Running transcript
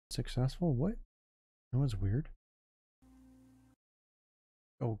Successful? What? That was weird.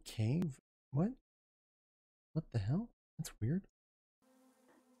 Okay. What? What the hell? That's weird.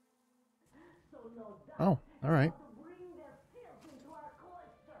 Oh, alright.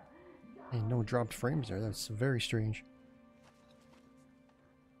 Hey, no dropped frames there. That's very strange.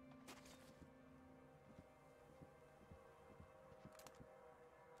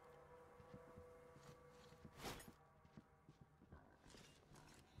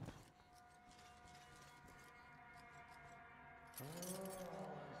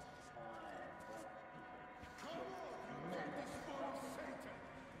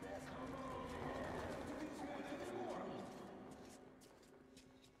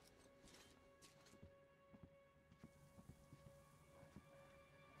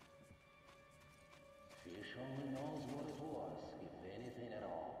 Fish only knows what it was, if anything at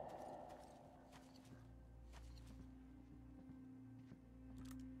all.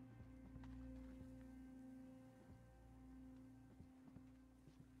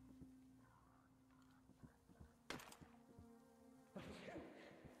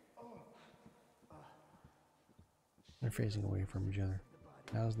 They're facing away from each other.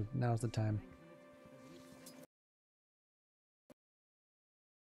 Now's the time.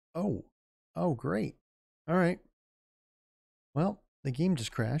 Oh. Oh, great. All right. Well, the game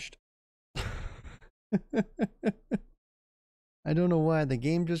just crashed. I don't know why the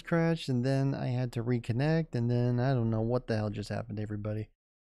game just crashed, and then I had to reconnect, and then I don't know what the hell just happened to everybody.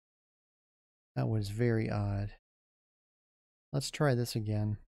 That was very odd. Let's try this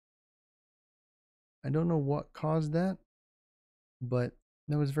again. I don't know what caused that, but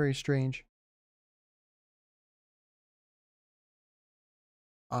that was very strange.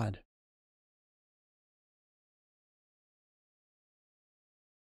 Odd.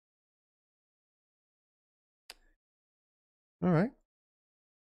 All right.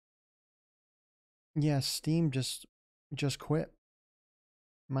 Yeah, Steam just quit.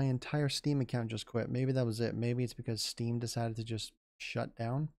 My entire Steam account just quit. Maybe that was it. Maybe it's because Steam decided to just shut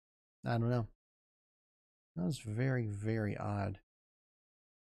down. I don't know. That was very, very odd.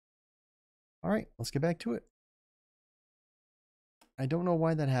 All right, let's get back to it. I don't know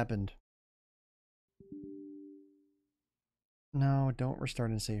why that happened. No, don't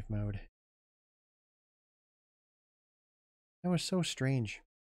restart in safe mode. That was so strange.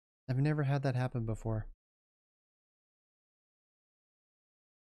 I've never had that happen before.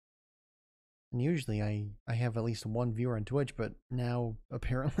 And usually I have at least one viewer on Twitch, but now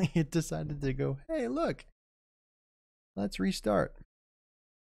apparently it decided to go, hey, look, let's restart.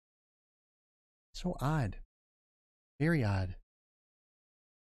 So odd. Very odd.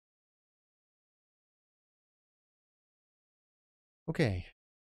 Okay.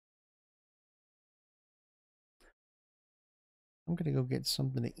 I'm gonna go get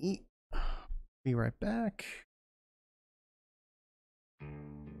something to eat. Be right back.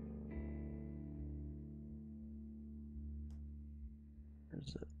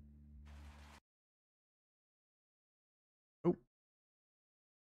 Where's it? Oh.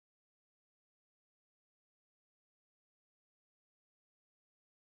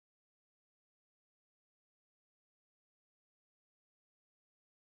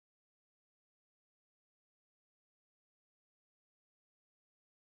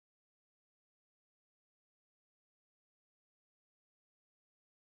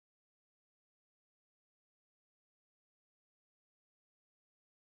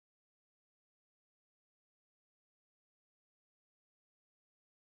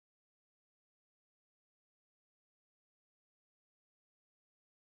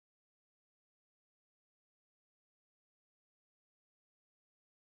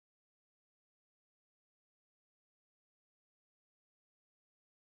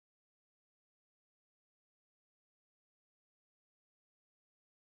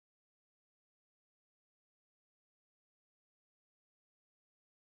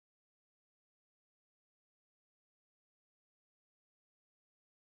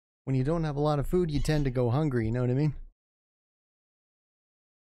 When you don't have a lot of food, you tend to go hungry, you know what I mean?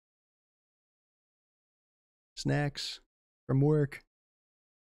 Snacks from work.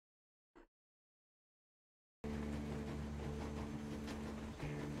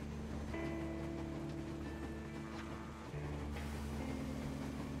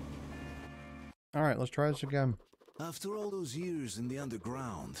 Alright, let's try this again. After all those years in the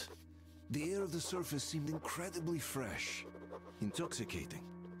underground, the air of the surface seemed incredibly fresh, intoxicating.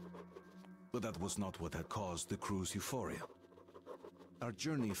 But that was not what had caused the crew's euphoria. Our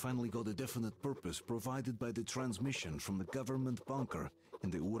journey finally got a definite purpose provided by the transmission from the government bunker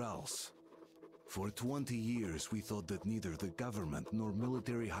in the Urals. For 20 years, we thought that neither the government nor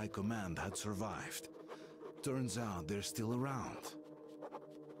military high command had survived. Turns out they're still around.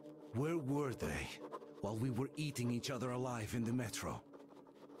 Where were they while we were eating each other alive in the metro?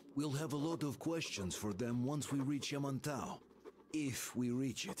 We'll have a lot of questions for them once we reach Yamantau. If we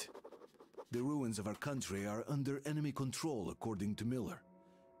reach it. The ruins of our country are under enemy control, according to Miller.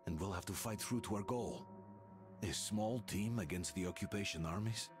 And we'll have to fight through to our goal. A small team against the occupation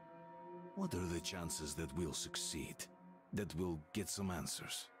armies? What are the chances that we'll succeed? That we'll get some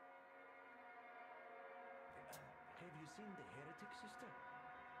answers? Have you seen the heretic, sister?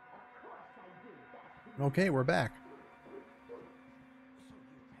 Of course I did. That's Okay, we're back. So you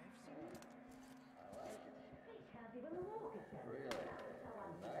have seen it? they can't even look at them. Really?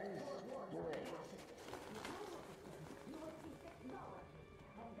 You will see technology,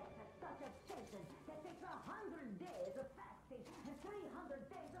 and that's a touch of Satan that takes 100 days of fasting and 300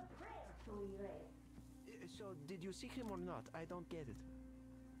 days of prayer to erase. So did you see him or not? I don't get it.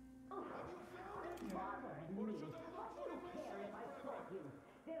 Bothering me. What do you care if I told you?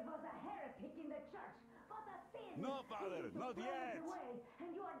 There was a heretic in the church. What a sin! No, Father, not yet. Away,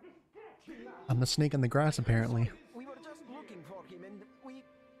 and you are distracting us. I'm the snake in the grass, apparently. We were just looking for him and we...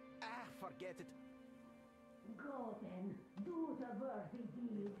 forget it. Go then, do the worthy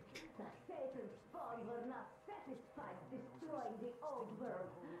deed. The Satan's spawn were not satisfied destroying the old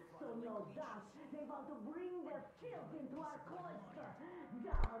world. So no doubt they want to bring their filth into our cloister.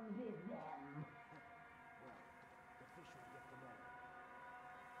 Down with them.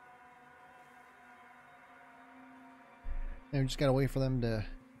 And we just gotta wait for them to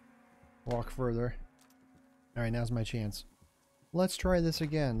walk further. Alright, now's my chance. Let's try this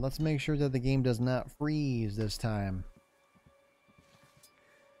again. Let's make sure that the game does not freeze this time.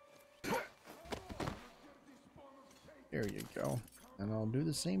 There you go. And I'll do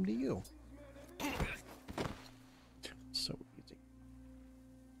the same to you. So easy.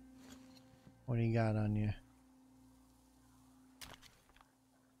 What do you got on you?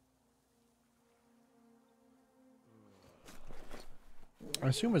 I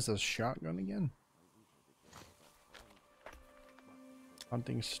assume it's a shotgun again.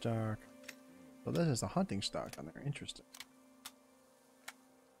 Hunting stock. So this is a hunting stock on there. Interesting.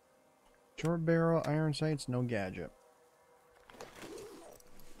 Short barrel, iron sights, no gadget.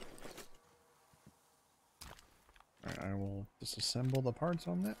 Alright, I will disassemble the parts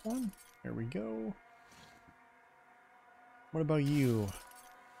on that one. There we go. What about you?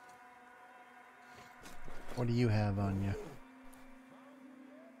 What do you have on you?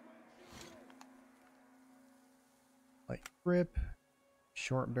 Light grip.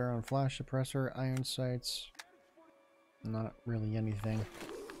 Short barrel and flash suppressor, iron sights. Not really anything.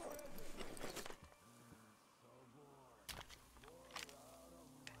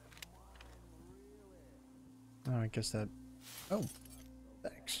 Oh, I guess that... Oh,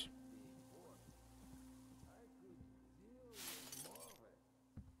 thanks.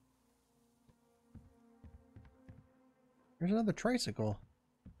 There's another tricycle.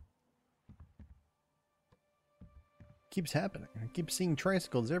 Keeps happening. I keep seeing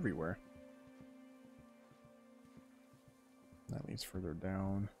tricycles everywhere. That leads further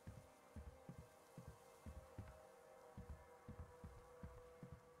down.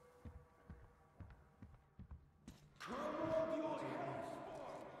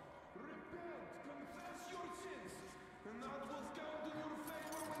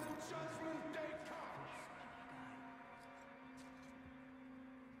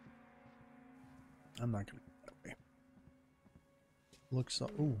 I'm not gonna go that way. Looks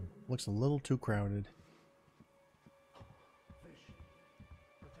looks a little too crowded.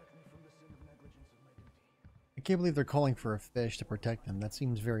 I can't believe they're calling for a fish to protect them. That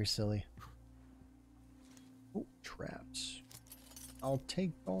seems very silly. Oh, traps. I'll take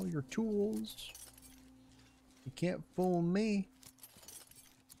all your tools. You can't fool me.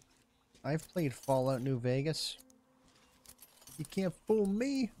 I've played Fallout New Vegas. You can't fool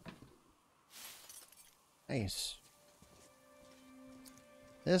me. Nice.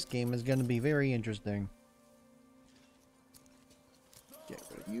 This game is going to be very interesting. Get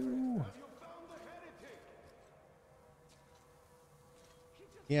rid of you.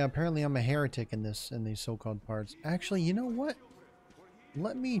 Yeah, apparently I'm a heretic in these so-called parts. Actually, you know what?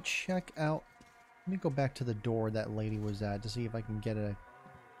 Let me check out. Let me go back to the door that lady was at to see if I can get a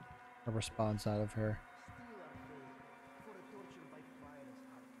response out of her.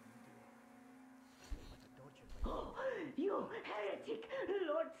 Oh, you heretic!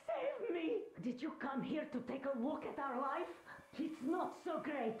 Lord, save me! Did you come here to take a look at our life? It's not so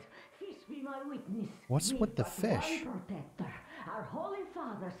great. Fish be my witness. What's Be with the but fish? one protector, our Holy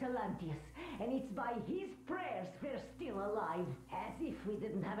Father Salantius, and it's by his prayers we're still alive. As if we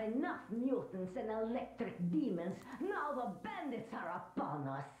didn't have enough mutants and electric demons, now the bandits are upon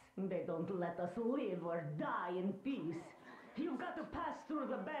us. They don't let us live or die in peace. You've got to pass through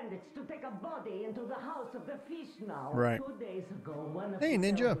the bandits to take a body into the House of the Fish now. Right. 2 days ago, one of Hey,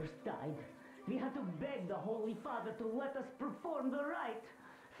 the Ninja. elders died. We had to beg the Holy Father to let us perform the rite.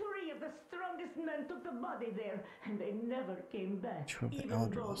 3 of the strongest men took the body there, and they never came back. 2 of the Even though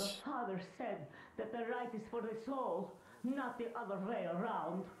the elders. Father said that the rite is for the soul, not the other way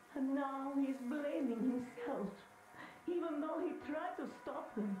around. And now he's blaming himself. Even though he tried to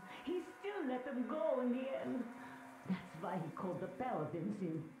stop them, he still let them go in the end. That's why he called the paladins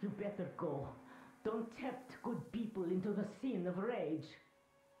in. You better go. Don't tempt good people into the sin of rage.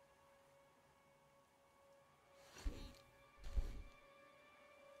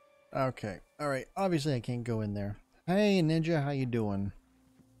 Okay. Alright. Obviously, I can't go in there. Hey, Ninja. How you doing?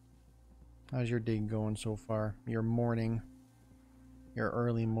 How's your day going so far? Your morning? Your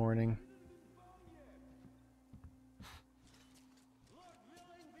early morning?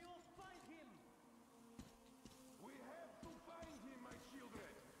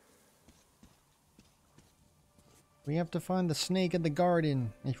 We have to find the snake in the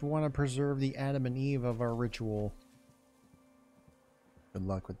garden if we want to preserve the Adam and Eve of our ritual. Good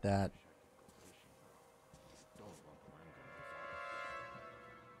luck with that.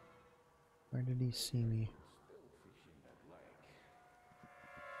 Where did he see me?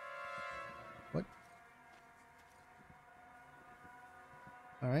 What?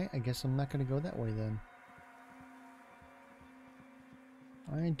 Alright, I guess I'm not going to go that way then.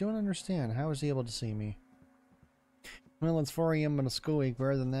 I don't understand. How is he able to see me? Well, it's 4 AM on a school week.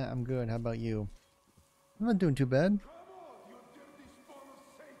 Rather than that, I'm good. How about you? I'm not doing too bad.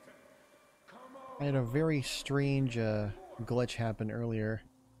 I had a very strange glitch happen earlier.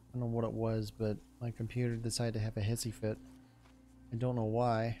 I don't know what it was, but my computer decided to have a hissy fit. I don't know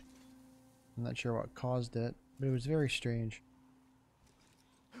why. I'm not sure what caused it, but it was very strange.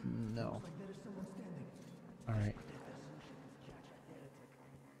 No. Alright.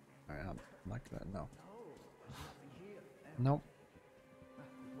 Alright, I'm not gonna, no. Nope.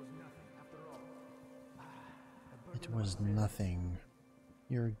 It was nothing.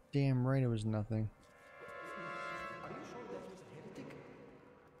 You're damn right it was nothing. Are you sure that was a heretic?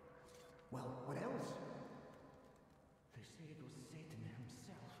 Well, what else? They say it was Satan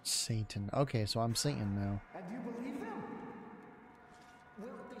himself. Satan. Okay, so I'm Satan now. And you believe them?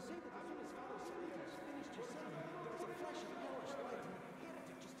 Well, they say that as soon as Father Salantius finished his sermon, there was a flash of yellowish light and the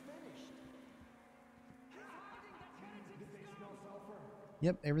heretic just vanished. Did they smell sulfur?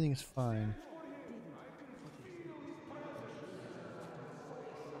 Yep, everything's fine.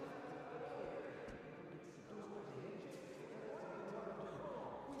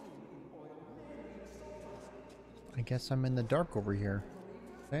 I guess I'm in the dark over here.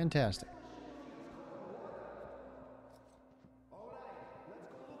 Fantastic.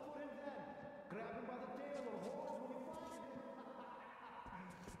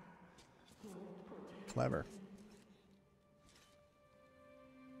 Clever.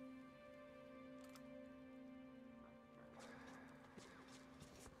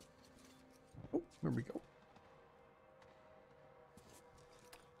 Oh, there we go.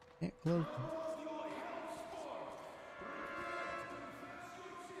 Can't close.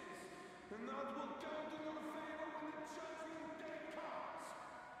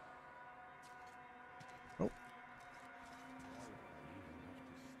 Oh.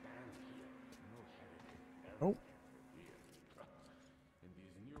 Oh.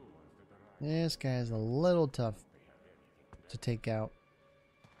 This guy's a little tough to take out.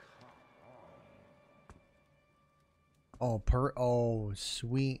 Oh,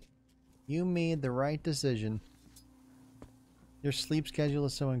 sweet. You made the right decision. Your sleep schedule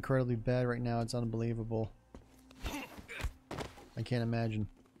is so incredibly bad right now, it's unbelievable. I can't imagine.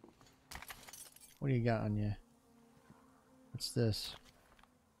 What do you got on you? What's this?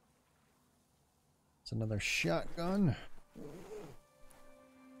 It's another shotgun.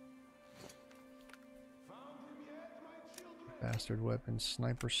 Bastard weapon,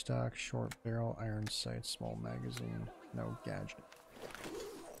 sniper stock, short barrel, iron sight, small magazine, no gadget.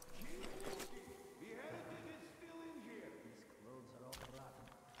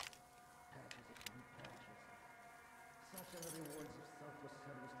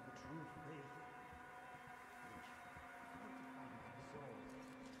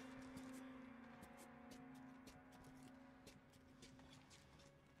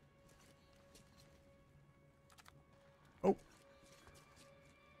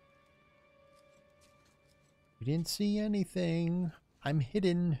 We didn't see anything. I'm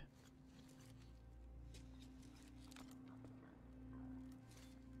hidden.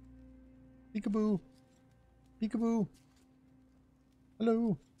 Peekaboo. Peekaboo.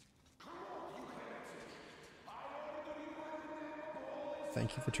 Hello.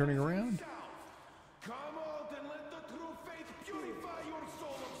 Thank you for turning around. Come out and let the true faith purify your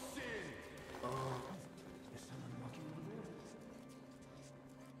soul of sin. Is someone walking over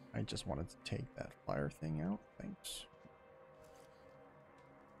there? I just wanted to take that fire thing out. Thanks.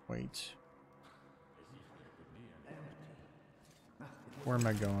 Wait. Where am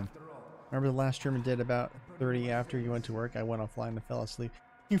I going? Remember the last stream I did about 30 after you went to work? I went offline and fell asleep.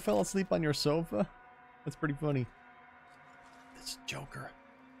 You fell asleep on your sofa? That's pretty funny. This is Joker.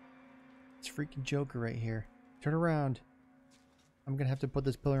 It's freaking Joker right here. Turn around. I'm gonna have to put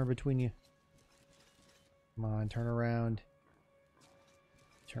this pillar in between you. Come on, turn around.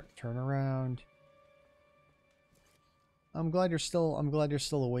 Turn around. I'm glad you're still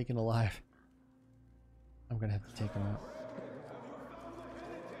awake and alive. I'm gonna have to take him out.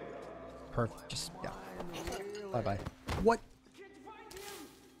 Perfect. Just yeah. Bye bye. What?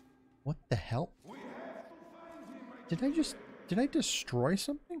 What the hell? Did I destroy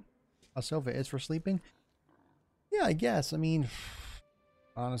something? A sofa is for sleeping? Yeah, I guess. I mean,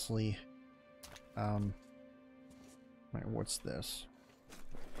 honestly, wait, what's this?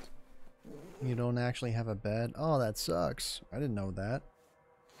 You don't actually have a bed? Oh, that sucks. I didn't know that.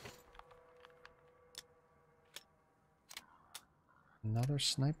 Another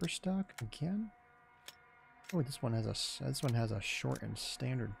sniper stock again? Oh, this one has a short and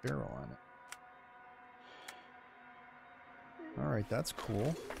standard barrel on it. All right, that's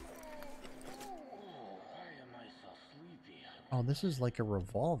cool. Oh, this is like a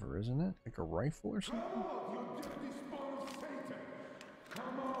revolver, isn't it? Like a rifle or something?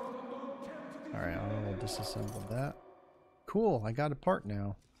 Alright, I'll disassemble that. Cool, I got a part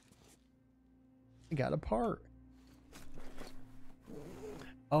now. I got a part.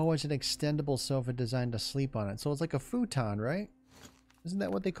 Oh, it's an extendable sofa designed to sleep on it. So it's like a futon, right? Isn't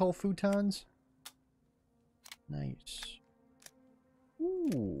that what they call futons? Nice.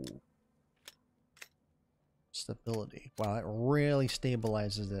 Ooh. Stability. Wow, it really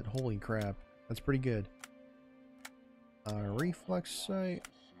stabilizes it. Holy crap. That's pretty good. Reflex sight.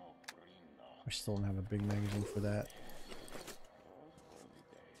 I still don't have a big magazine for that.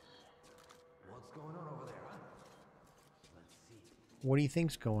 What's going on over there, huh? Let's see. What do you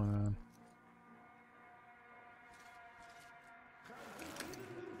think's going on?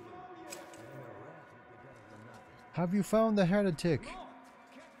 Have you found the heretic?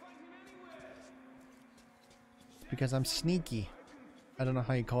 Because I'm sneaky. I don't know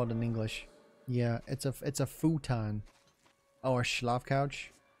how you call it in English. Yeah, it's a futon. Oh, a schlaf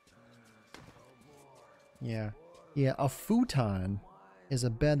couch. Yeah. Yeah, a futon is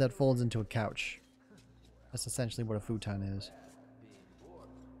a bed that folds into a couch. That's essentially what a futon is.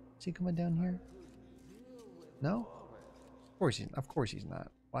 Is he coming down here? No? Of course he's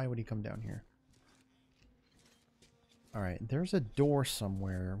not. Why would he come down here? Alright, there's a door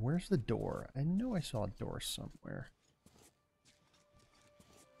somewhere. Where's the door? I know I saw a door somewhere.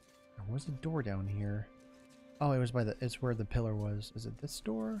 There was a door down here. Oh, it's where the pillar was. Is it this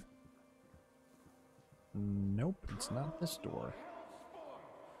door? Nope, it's not this door.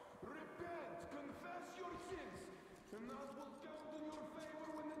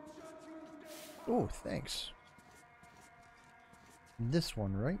 Oh, thanks. This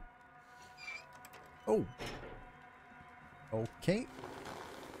one, right? Oh. Okay.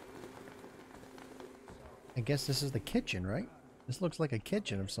 I guess this is the kitchen, right? This looks like a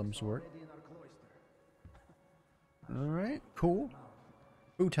kitchen of some sort. Alright, cool.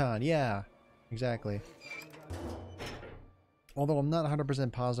 Futon, yeah. Exactly. Although I'm not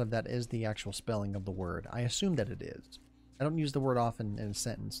 100% positive that is the actual spelling of the word. I assume that it is. I don't use the word often in a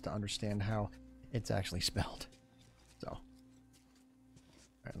sentence to understand how it's actually spelled. So.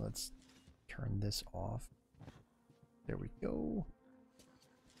 Alright, let's turn this off. There we go.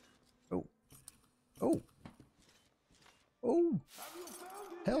 Oh. Oh. Oh.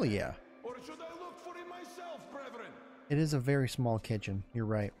 Hell yeah. Or should I look for it myself, brethren? It is a very small kitchen. You're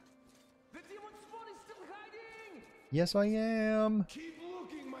right. The demon spawn is still hiding! Yes, I am. Keep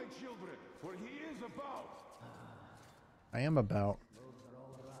looking, my children, for he is about. I am about.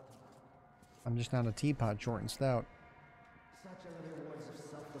 I'm just not a teapot, short and stout. Such are the rewards of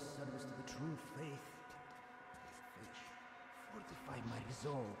selfless service to the true faith. Fortify my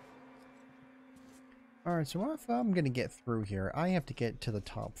resolve. Alright, so if I'm going to get through here, I have to get to the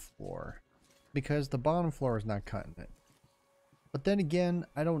top floor. Because the bottom floor is not cutting it. But then again,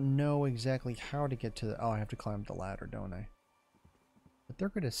 I don't know exactly how to get to the... Oh, I have to climb the ladder, don't I? But they're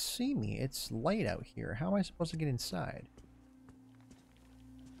going to see me. It's light out here. How am I supposed to get inside?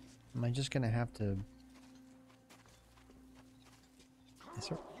 Am I just going to have to... Is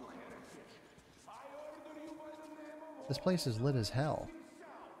there... This place is lit as hell.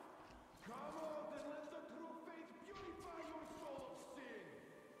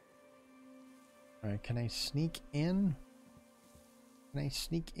 Alright, can I sneak in? Can I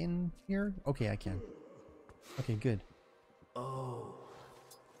sneak in here? Okay, I can. Okay, good. Oh.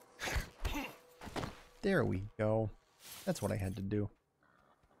 There we go. That's what I had to do.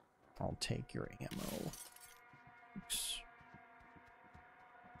 I'll take your ammo. Oops.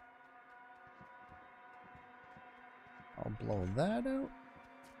 I'll blow that out.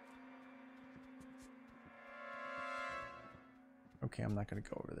 Okay, I'm not gonna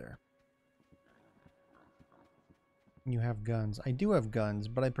go over there. You have guns. I do have guns,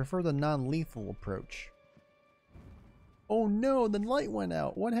 but I prefer the non-lethal approach. Oh no, the light went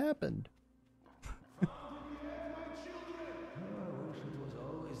out. What happened?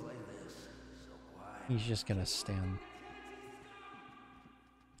 He's just gonna stand.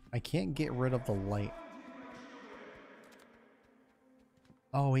 I can't get rid of the light.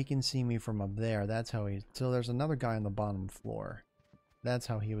 Oh, he can see me from up there. That's how he... So there's another guy on the bottom floor. That's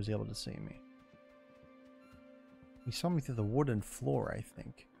how he was able to see me. He saw me through the wooden floor, I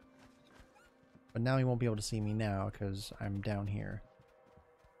think. But now he won't be able to see me now because I'm down here.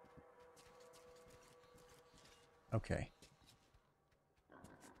 Okay.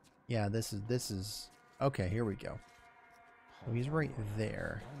 Yeah, this is... Okay, here we go. So he's right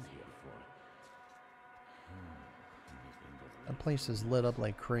there. That place is lit up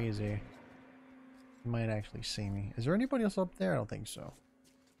like crazy. He might actually see me. Is there anybody else up there? I don't think so.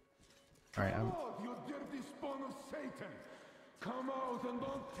 Alright, I'm... You dirty spawn of Satan! Come out and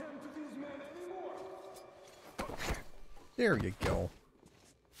don't tempt these men anymore! There you go.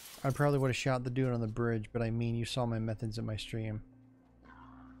 I probably would have shot the dude on the bridge, but I mean, you saw my methods in my stream.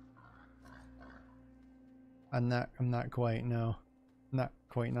 I'm not quite, no. Not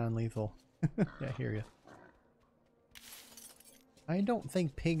quite non-lethal. Yeah, I hear you. I don't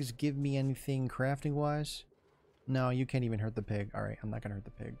think pigs give me anything crafting-wise. No, you can't even hurt the pig. Alright, I'm not gonna hurt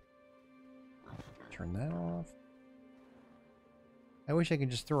the pig. Turn that off. I wish I could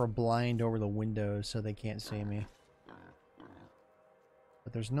just throw a blind over the windows so they can't see me.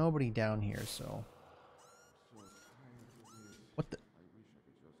 But there's nobody down here, so... What the...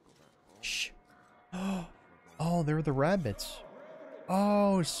 Shh. Oh, they're the rabbits.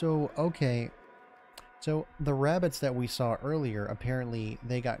 Oh, so, okay. So, the rabbits that we saw earlier, apparently,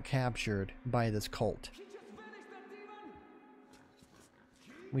 they got captured by this cult.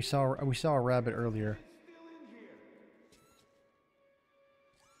 We saw a rabbit earlier.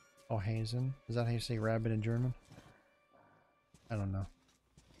 Oh, Hazen? Is that how you say rabbit in German? I don't know.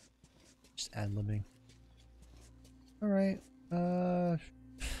 Just ad-libbing. Alright,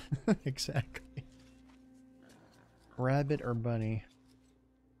 exactly. Rabbit or bunny?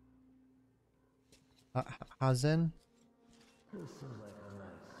 Hazen? This seems like a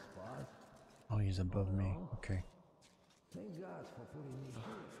nice spot. Oh, he's above me. Okay. Thank God for putting me here.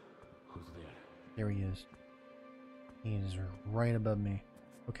 Who's there? There he is. He is right above me.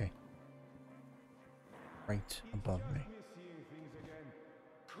 Okay. Right above me.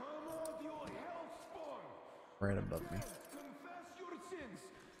 Come out, you hell spawn! Right above me. Confess your sins,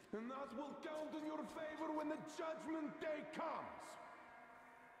 and that will count in your favor when the judgment day comes.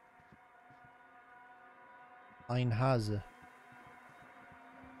 Ein Hase.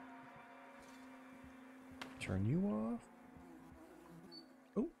 Turn you off.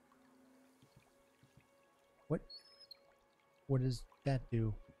 Oh. What? What does that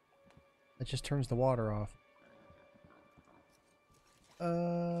do? That just turns the water off.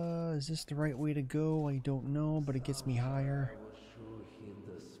 Is this the right way to go? I don't know, but it gets me higher. I will sure hit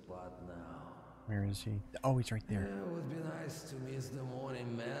the spot now. Where is he? Oh, he's right there. It would be nice to miss the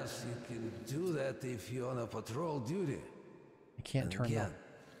morning mass. You can do that if you're on a patrol duty. I can't And turn again, that.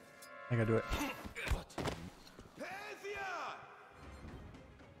 I gotta do it.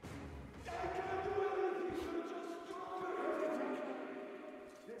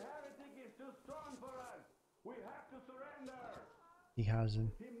 The heretic is too strong for us. We have to surrender. He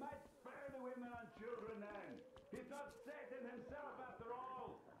hasn't. He might spare the women and children then. He's not Satan himself after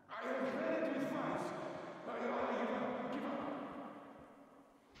all. I have heard it fast. I give up.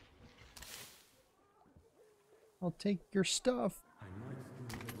 I'll take your stuff. I might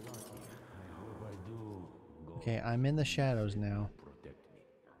still get lucky. I hope I do. God Okay, I'm in the shadows now. protect me.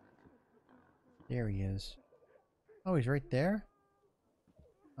 There he is. Oh, he's right there?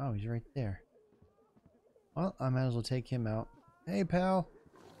 Oh, he's right there. Well, I might as well take him out. Hey, pal.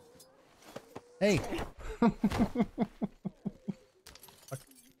 Hey.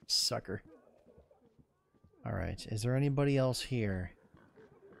 Sucker. Alright, is there anybody else here?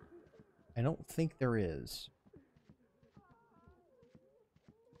 I don't think there is.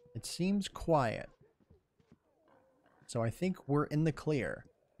 It seems quiet. So I think we're in the clear.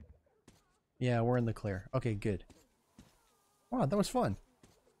 Yeah, we're in the clear. Okay, good. Wow, that was fun.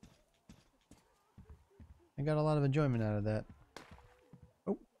 I got a lot of enjoyment out of that.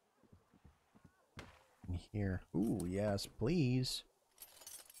 Oh. In here. Ooh, yes, please.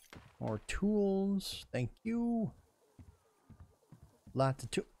 More tools. Thank you. Lots of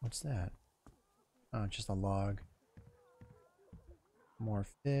what's that? Oh, just a log. More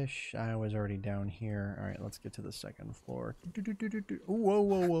fish. I was already down here. Alright, let's get to the second floor. Ooh, whoa,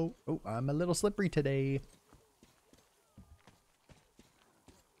 whoa, whoa. Oh, I'm a little slippery today.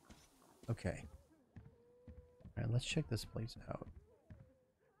 Okay. Alright, let's check this place out.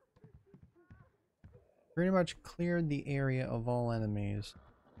 Pretty much cleared the area of all enemies.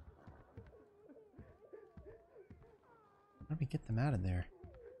 How do we get them out of there?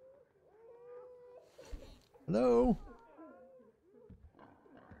 Hello?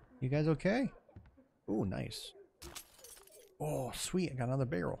 You guys okay? Oh, nice. Oh, sweet. I got another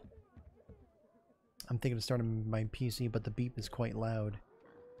barrel. I'm thinking of starting my PC, but the beep is quite loud.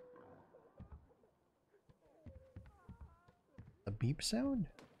 The beep sound?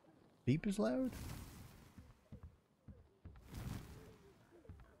 Beep is loud?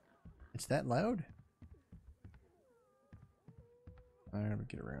 It's that loud? Alright, we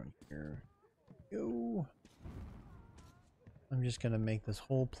get around here. Go. I'm just gonna make this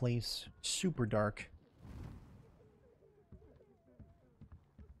whole place super dark.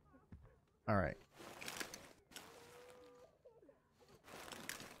 Alright.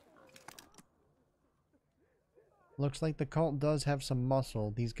 Looks like the cult does have some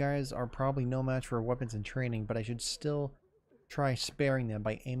muscle. These guys are probably no match for weapons and training, but I should still try sparing them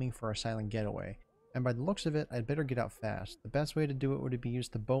by aiming for a silent getaway. And by the looks of it, I'd better get out fast. The best way to do it would be use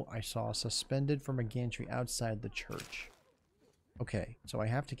the boat I saw suspended from a gantry outside the church. Okay, so I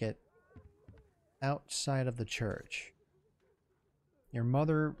have to get outside of the church. Your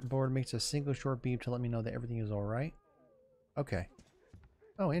motherboard makes a single short beep to let me know that everything is alright. Okay.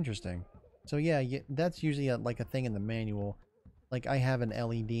 Oh, interesting. So yeah, that's usually like a thing in the manual. Like I have an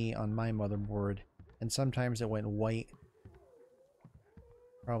LED on my motherboard, and sometimes it went white.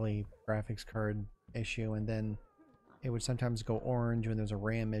 Probably graphics card issue, and then it would sometimes go orange when there's a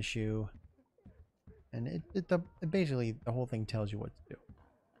RAM issue. And it basically the whole thing tells you what to do.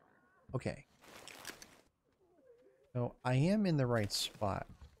 Okay. So I am in the right spot.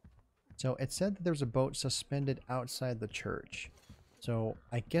 So it said that there's a boat suspended outside the church. So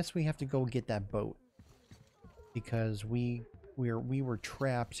I guess we have to go get that boat because we were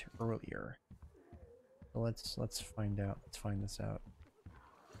trapped earlier. So let's find out. Let's find this out.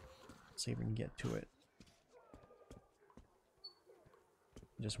 See if we can get to it.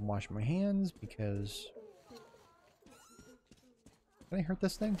 Just wash my hands because... Can I hurt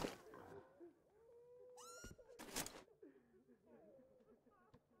this thing?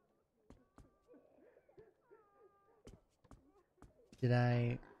 Did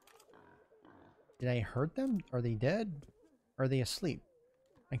I hurt them? Are they dead? Are they asleep?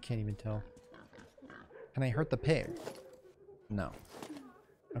 I can't even tell. Can I hurt the pig? No.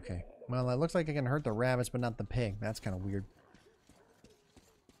 Okay. Well, it looks like I can hurt the rabbits, but not the pig. That's kind of weird.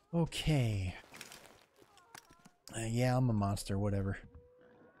 Okay. Yeah, I'm a monster, whatever.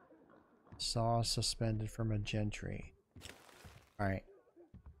 Saw suspended from a gentry. Alright.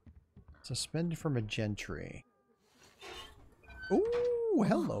 Suspended from a gentry. Ooh,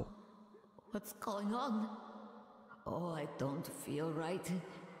 hello. What's going on? Oh, I don't feel right.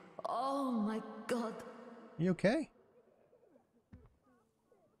 Oh my god. You okay?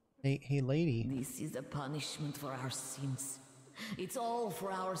 Hey, lady. This is a punishment for our sins. It's all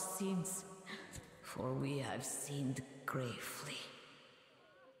for our sins. For we have sinned gravely.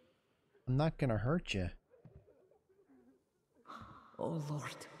 I'm not gonna hurt you. Oh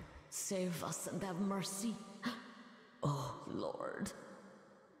Lord, save us and have mercy. Oh Lord.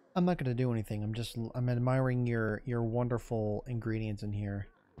 I'm not gonna do anything. I'm admiring your wonderful ingredients in here.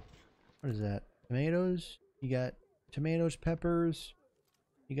 What is that? Tomatoes? You got tomatoes, peppers.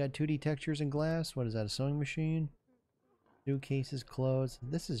 You got 2D textures and glass. What is that? A sewing machine? Suitcases, clothes.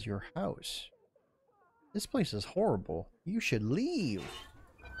 This is your house. This place is horrible. You should leave.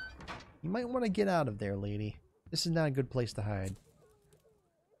 You might want to get out of there, lady. This is not a good place to hide.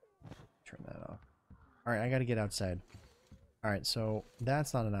 Turn that off. Alright, I gotta get outside. Alright, so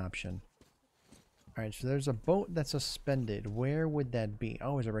that's not an option. Alright, so there's a boat that's suspended. Where would that be?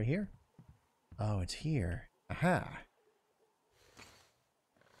 Oh, is it right here? Oh, it's here. Aha!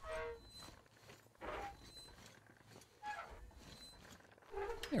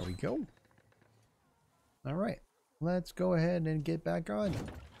 There we go. Alright, let's go ahead and get back on.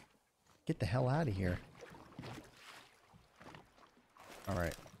 Get the hell out of here.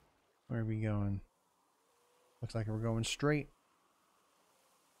 Alright, where are we going? Looks like we're going straight.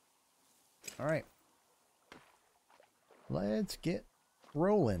 Alright. Let's get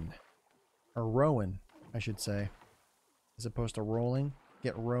rolling. Or rowing, I should say. As opposed to rolling.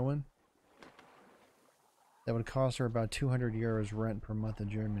 Get rowing. That would cost her about 200 euros rent per month in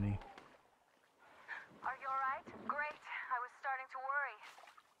Germany. Are you alright? Great. I was starting to worry.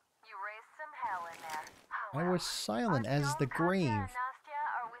 You raised some hell in there. Oh, I well. was silent as Artyom, the grave. Katya, and Nastya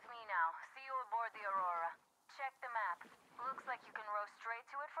are with me now. See you aboard the Aurora. Check the map. Looks like you can row straight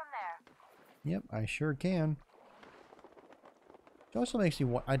to it from there. Yep, I sure can. It also makes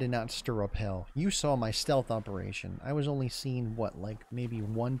me I did not stir up hell. You saw my stealth operation. I was only seen, what, like maybe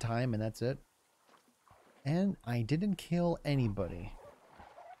one time and that's it? And I didn't kill anybody.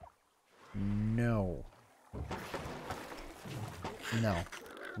 No. No.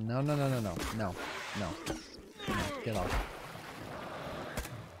 No, no, no, no, no. No. No. No. Get off.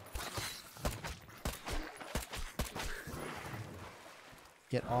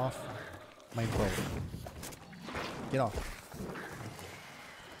 Get off my boat. Get off.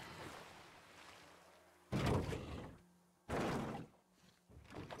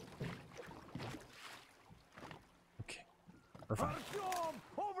 Okay. We're fine. Artyom,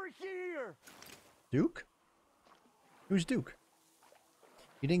 over here! Duke? Who's Duke?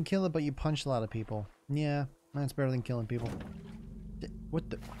 You didn't kill it, but you punched a lot of people. Yeah, that's better than killing people. What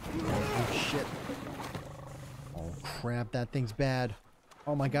the? Oh, shit. Oh, crap. That thing's bad.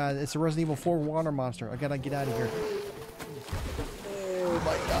 Oh, my God. It's a Resident Evil 4 water monster. I gotta get out of here. Oh,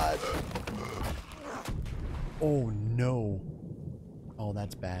 my God. Oh, no. Oh,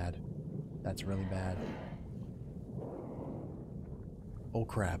 that's bad. That's really bad. Oh,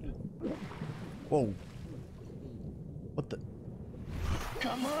 crap. Whoa. What the?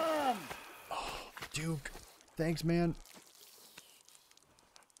 Come on! Oh, Duke. Thanks, man.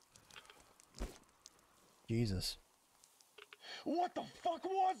 Jesus. What the fuck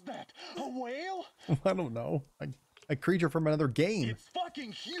was that? A whale? I don't know. A creature from another game. It's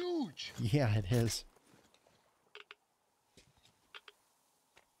fucking huge! Yeah, it is.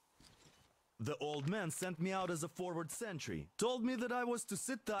 The old man sent me out as a forward sentry. Told me that I was to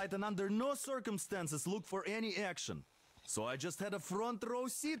sit tight and under no circumstances look for any action. So I just had a front row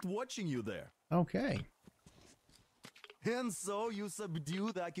seat watching you there. Okay. And so you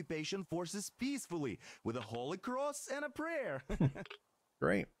subdue the occupation forces peacefully with a holy cross and a prayer.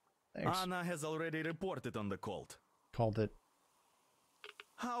 Great. Thanks. Anna has already reported on the cult. Called it.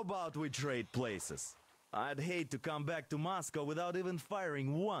 How about we trade places? I'd hate to come back to Moscow without even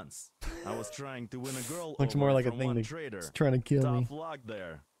firing once. I was trying to win a girl Looks over more like a from thing one that's trader. trying to kill me. Tough luck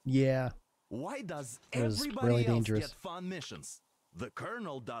there. Yeah. Why does It was everybody really else dangerous. get fun missions? The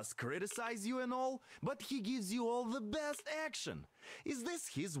colonel does criticize you and all, but he gives you all the best action. Is this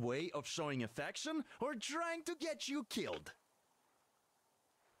his way of showing affection or trying to get you killed?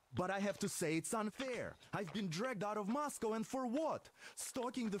 But I have to say it's unfair. I've been dragged out of Moscow, and for what?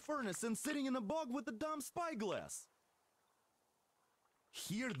 Stalking the furnace and sitting in a bog with a dumb spyglass.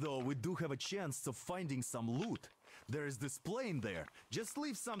 Here, though, we do have a chance of finding some loot. There is this plane there. Just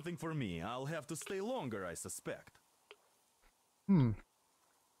leave something for me. I'll have to stay longer, I suspect. The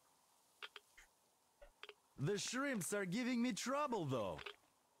shrimps are giving me trouble, though.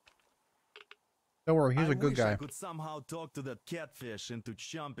 Don't worry, he's a good wish guy. I could somehow talk to that catfish into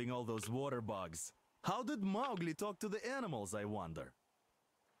chomping all those water bugs. How did Mowgli talk to the animals, I wonder?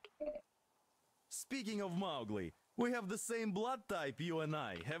 Speaking of Mowgli, we have the same blood type, you and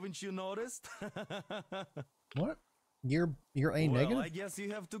I. Haven't you noticed? What? You're A Well, negative? I guess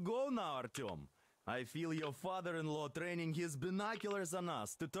you have to go now, Artyom. I feel your father-in-law training his binoculars on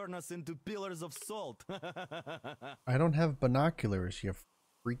us to turn us into pillars of salt. I don't have binoculars, you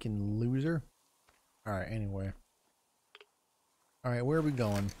freaking loser. Alright, anyway. Alright, where are we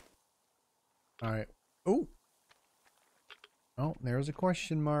going? Alright. Oh! Oh, there's a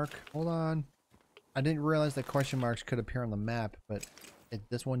question mark. Hold on. I didn't realize that question marks could appear on the map, but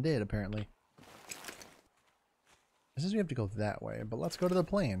this one did, apparently. It says we have to go that way, but let's go to the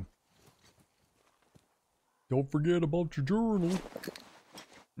plane. Don't forget about your journal.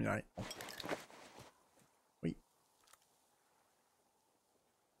 Alright. Wait.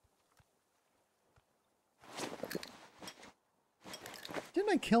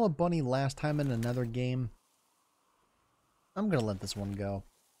 I kill a bunny last time in another game? I'm gonna let this one go.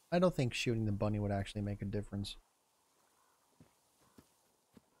 I don't think shooting the bunny would actually make a difference.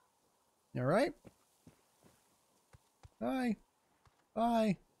 Alright. Bye.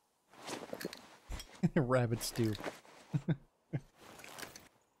 Bye. Rabbit stew.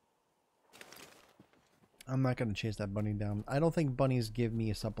 I'm not gonna chase that bunny down. I don't think bunnies give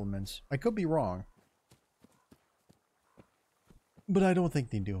me supplements. I could be wrong. But I don't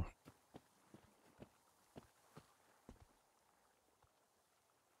think they do.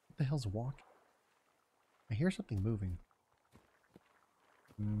 What the hell's walking? I hear something moving.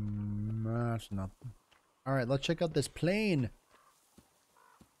 That's nothing. Alright, let's check out this plane.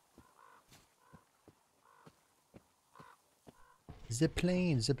 Zip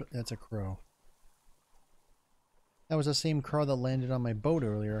plane. That's a crow. That was the same crow that landed on my boat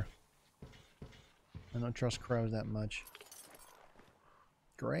earlier. I don't trust crows that much.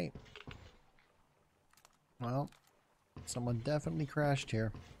 Great. Well, someone definitely crashed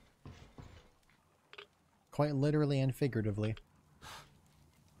here. Quite literally and figuratively.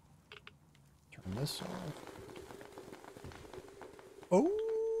 Turn this off. Oh!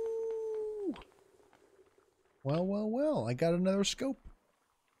 Well, well, well. I got another scope.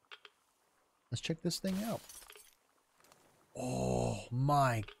 Let's check this thing out. Oh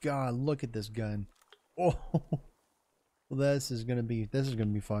my god, look at this gun. Oh, well, this is gonna be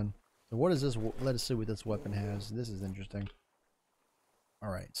fun. So what is this? Let us see what this weapon has. This is interesting.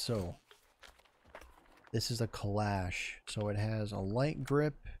 Alright, so this is a Kalash. So it has a light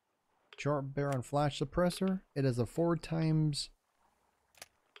grip, sharp barrel and flash suppressor. It has a 4x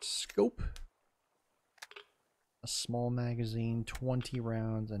scope, a small magazine, 20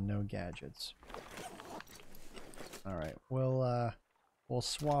 rounds, and no gadgets. Alright, we'll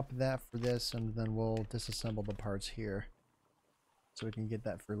swap that for this, and then we'll disassemble the parts here. So we can get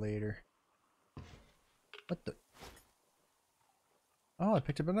that for later. What the? Oh, I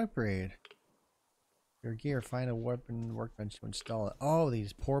picked up an upgrade. Your gear, find a weapon workbench to install it. Oh,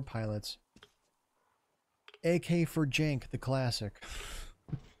 these poor pilots. AK for Jank, the classic.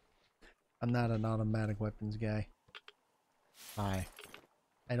 I'm not an automatic weapons guy. Hi.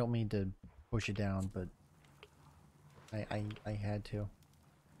 I don't mean to push it down, but I had to.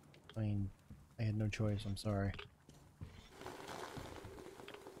 I mean, I had no choice. I'm sorry.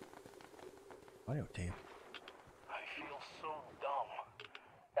 Audio tape. I feel so dumb.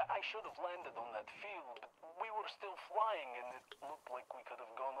 I should have landed on that field, but we were still flying and it looked like we could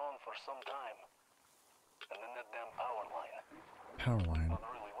have gone on for some time. And then that damn power line. Power line? But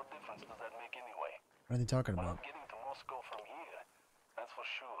really, what difference does that make anyway? What are they talking I'm about? not getting to Moscow from here. That's for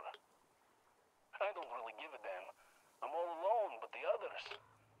sure. I don't really give a damn. I'm all alone, but the others,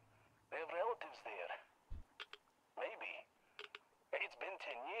 they have relatives there. Maybe. It's been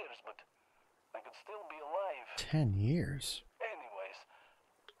 10 years, but I could still be alive. 10 years? Anyways,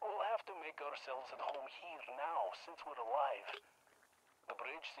 we'll have to make ourselves at home here now, since we're alive. The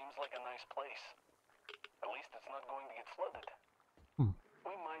bridge seems like a nice place. At least it's not going to get flooded.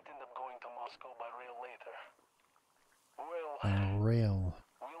 We might end up going to Moscow by rail later. Well, rail.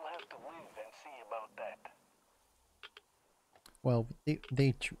 We'll have to live and see about that. Well,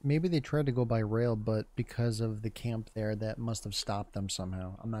 maybe they tried to go by rail, but because of the camp there, that must have stopped them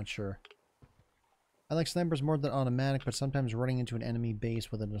somehow. I'm not sure. I like snipers more than automatic, but sometimes running into an enemy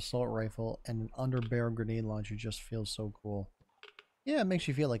base with an assault rifle and an underbarrel grenade launcher just feels so cool. Yeah, it makes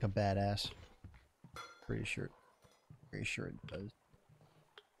you feel like a badass. Pretty sure it does.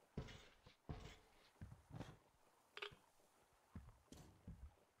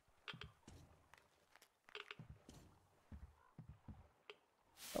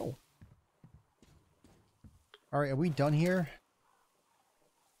 Oh. Alright, are we done here?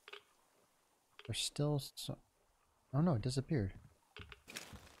 There's still some... Oh no, it disappeared.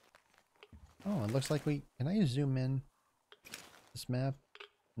 Oh, it looks like we... Can I zoom in this map?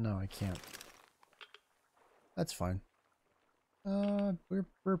 No, I can't. That's fine.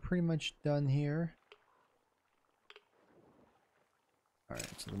 We're pretty much done here. Alright,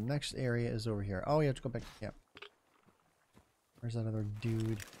 so the next area is over here. Oh, you have to go back to camp. Where's that other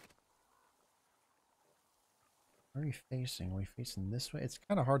dude? Where are we facing? Are we facing this way? It's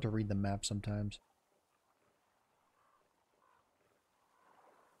kind of hard to read the map sometimes.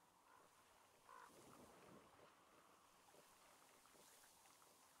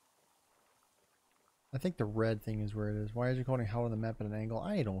 I think the red thing is where it is. Why is it calling how on the map at an angle?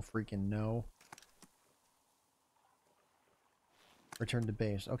 I don't freaking know. Return to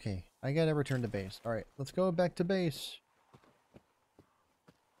base. Okay, I gotta return to base. Alright, let's go back to base.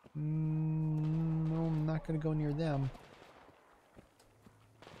 No, I'm not gonna go near them.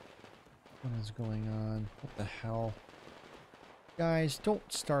 What is going on? What the hell? Guys,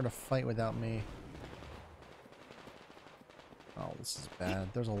 don't start a fight without me. Oh, this is bad.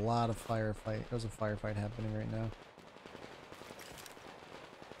 There's a lot of firefight. There's a firefight happening right now.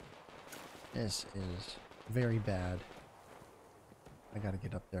 This is very bad. I gotta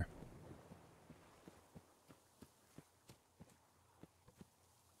get up there.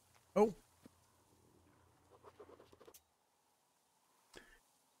 Oh!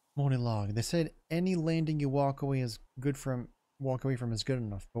 Morning log. They said any landing you walk away from is good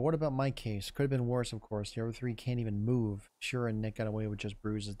enough. But what about my case? Could have been worse, of course. The other three can't even move. Sure, and Nick got away with just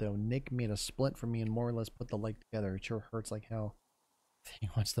bruises, though. Nick made a splint for me and more or less put the leg together. It sure hurts like hell. He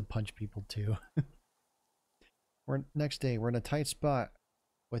wants to punch people, too. Next day, we're in a tight spot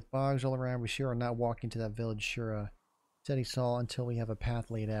with bogs all around. We sure are not walking to that village Shura said he saw until we have a path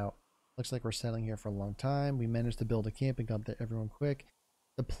laid out. Looks like we're settling here for a long time. We managed to build a camp and got everyone quick.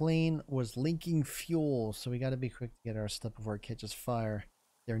 The plane was leaking fuel, so we got to be quick to get our stuff before it catches fire.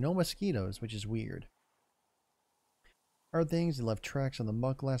 There are no mosquitoes, which is weird. Our things, they left tracks on the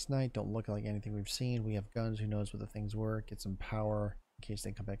muck last night. Don't look like anything we've seen. We have guns. Who knows what the things were? Get some power in case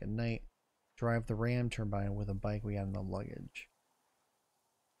they come back at night. Drive the ram, turn by with a bike we had in the luggage.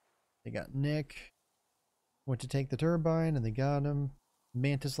 They got Nick. Went to take the turbine, and they got him.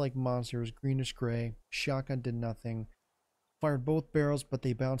 Mantis-like monsters, greenish gray. Shotgun did nothing. Fired both barrels, but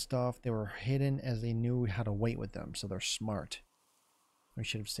they bounced off. They were hidden as they knew how to wait with them, so they're smart. We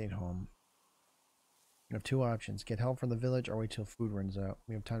should have stayed home. We have two options. Get help from the village or wait till food runs out.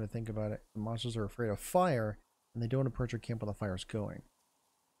 We have time to think about it. The monsters are afraid of fire, and they don't approach our camp while the fire's going.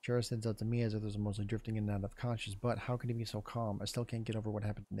 Shara stands out to me as if there's mostly drifting in and out of conscious, but how could he be so calm? I still can't get over what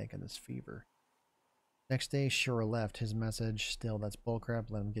happened to Nick and this fever. Next day, Shura left. His message, still, that's bullcrap.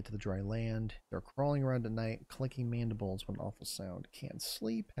 Let him get to the dry land. They're crawling around at night, clicking mandibles. What an awful sound. Can't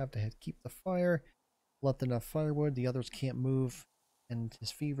sleep. Have to keep the fire. Left enough firewood. The others can't move. And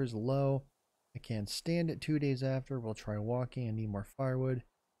his fever's low. I can't stand it. 2 days after, we'll try walking and need more firewood.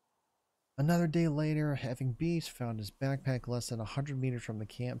 Another day later, having beast, found his backpack less than 100 meters from the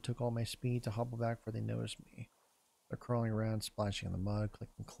camp. Took all my speed to hobble back before they noticed me. They're crawling around, splashing in the mud,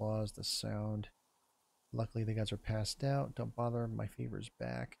 clicking claws, the sound. Luckily, the guys are passed out. Don't bother. My fever's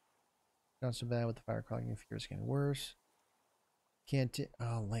back. Not so bad with the fire clogging. Fever's getting worse. Can't.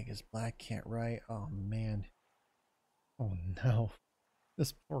 Oh, leg is black. Can't write. Oh, man. Oh, no.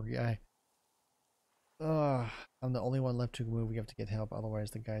 This poor guy. Ugh. I'm the only one left to move. We have to get help.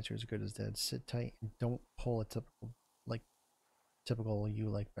 Otherwise, the guys are as good as dead. Sit tight and don't pull a typical you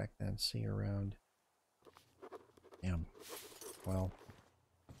like back then. See you around. Damn. Well.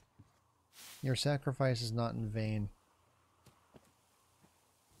 Your sacrifice is not in vain.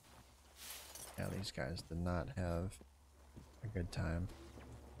 Yeah, these guys did not have a good time.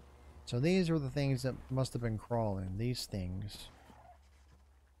 So these were the things that must have been crawling. These things.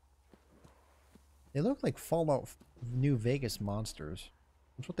 They look like Fallout New Vegas monsters.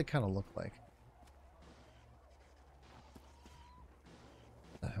 That's what they kind of look like.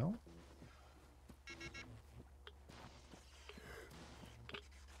 What the hell?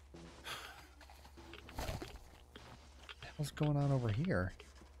 What's going on over here?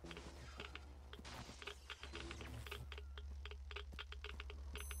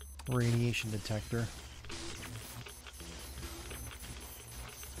 Radiation detector.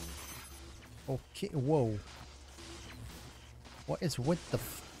 Okay, whoa. What is with the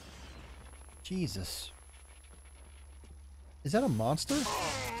Jesus. Is that a monster?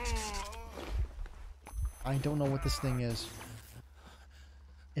 I don't know what this thing is.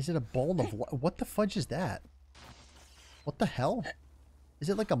 Is it a bowl of what the fudge is that? What the hell? Is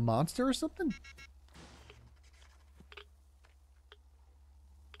it like a monster or something?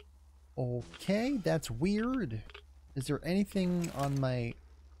 Okay, that's weird. Is there anything on my...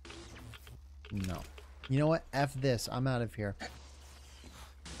 No. You know what? F this. I'm out of here.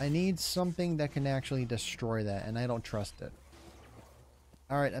 I need something that can actually destroy that, and I don't trust it.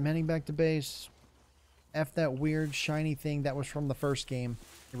 Alright, I'm heading back to base. F that weird shiny thing that was from the first game.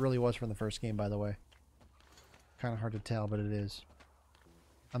 It really was from the first game, by the way. Kind of hard to tell, but it is.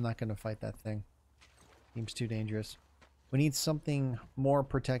 I'm not going to fight that thing. Seems too dangerous. We need something more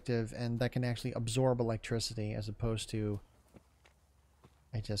protective and that can actually absorb electricity as opposed to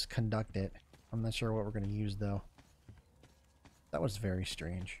I just conduct it. I'm not sure what we're going to use though. That was very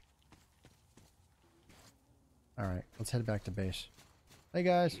strange. Alright, let's head back to base. Hey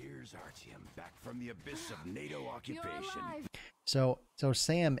guys. Here's Artyom back from the abyss of NATO occupation. So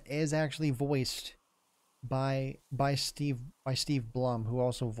Sam is actually voiced by Steve Blum, who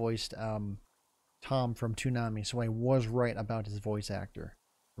also voiced Tom from Toonami. So I was right about his voice actor.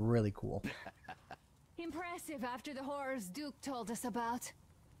 really cool. Impressive after the horrors Duke told us about.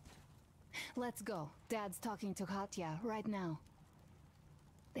 Let's go. Dad's talking to Katya right now.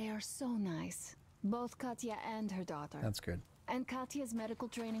 They are so nice. Both Katya and her daughter. That's good. And Katya's medical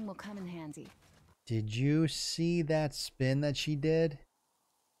training will come in handy. Did you see that spin that she did?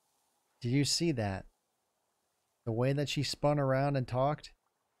 Did you see that? The way that she spun around and talked?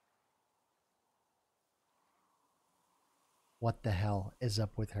 What the hell is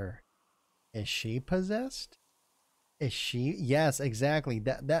up with her? Is she possessed? Is she? Yes, exactly.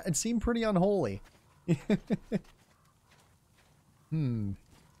 That it seemed pretty unholy. Hmm.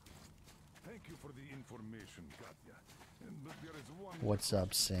 Thank you for the information, Katya. But there is one. What's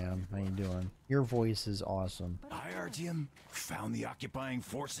up, Sam? How you doing? Your voice is awesome. Hi, Artyom. Found the occupying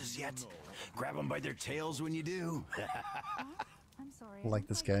forces yet? Grab them by their tails when you do. I'm sorry. I like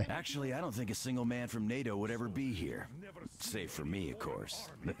this guy. Actually, I don't think a single man from NATO would ever be here. Save for me, of course.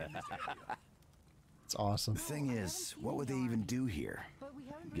 It's awesome. The thing is, what would they even do here?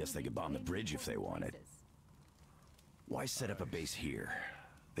 Guess they could bomb the bridge if they wanted. Why set up a base here?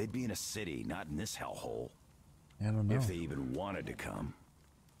 They'd be in a city, not in this hellhole. I don't know. If they even wanted to come.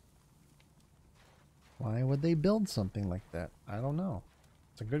 Why would they build something like that? I don't know.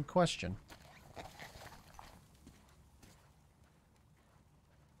 It's a good question.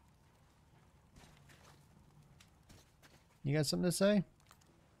 You got something to say?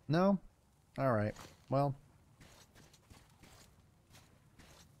 No? All right. Well.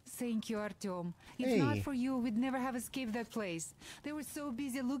 Thank you, Artyom. If not for you, we'd never have escaped that place. They were so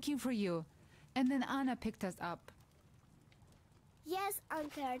busy looking for you. And then Anna picked us up. Yes,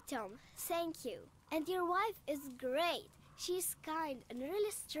 Uncle Artyom. Thank you. And your wife is great. She's kind and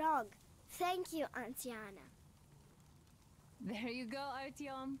really strong. Thank you, Auntie Anna. There you go,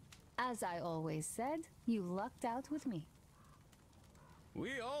 Artyom. As I always said, you lucked out with me.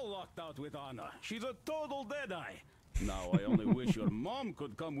 We all lucked out with Anna. She's a total deadeye. Now I only wish your mom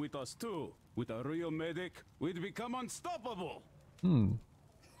could come with us too. With a real medic, we'd become unstoppable.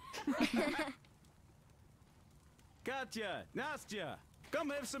 Katya, Nastya, come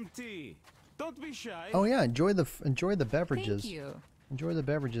have some tea. Don't be shy. Oh yeah, enjoy the beverages. Thank you. Enjoy the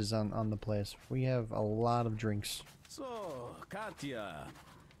beverages on the place. We have a lot of drinks. So, Katya,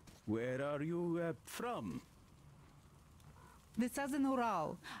 where are you from? The Southern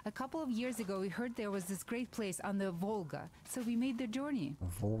Ural. A couple of years ago, we heard there was this great place on the Volga, so we made the journey.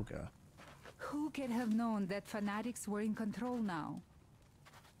 Volga. Who could have known that fanatics were in control now?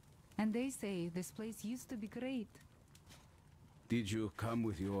 And they say this place used to be great. Did you come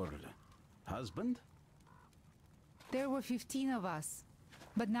with your husband? There were 15 of us,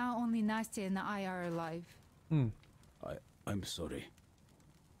 but now only Nastya and I are alive. I'm sorry.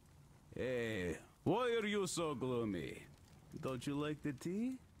 Hey, why are you so gloomy? Don't you like the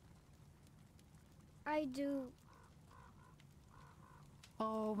tea? I do.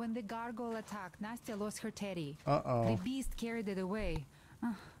 Oh, when the gargoyle attacked, Nastya lost her teddy. Uh-oh. The beast carried it away.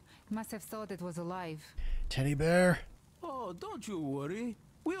 It must have thought it was alive. Teddy bear. Oh, don't you worry.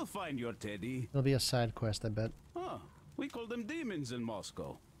 We'll find your teddy. It'll be a side quest, I bet. Ah, we call them demons in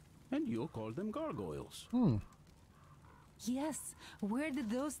Moscow. And you call them gargoyles. Yes, where did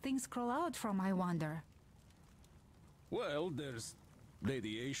those things crawl out from, I wonder? Well, there's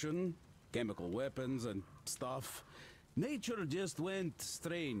radiation, chemical weapons and stuff. Nature just went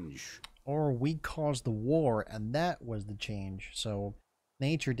strange. Or we caused the war, and that was the change. So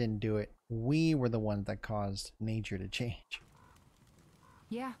nature didn't do it. We were the ones that caused nature to change.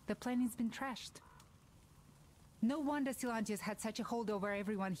 Yeah, the planet's been trashed. No wonder Silantius had such a hold over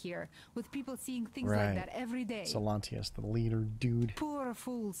everyone here, with people seeing things like that every day. Silantius, the leader dude. Poor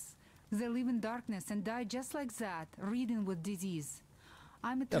fools. They live in darkness and die just like that, ridden with disease.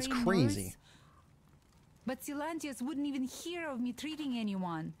 I'm a That's trained crazy. nurse, but Silantius wouldn't even hear of me treating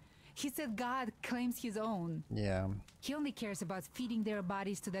anyone. He said God claims his own. Yeah. He only cares about feeding their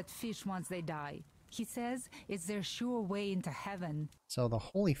bodies to that fish once they die. He says it's their sure way into heaven. So the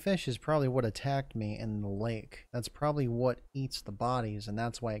holy fish is probably what attacked me in the lake. That's probably what eats the bodies, and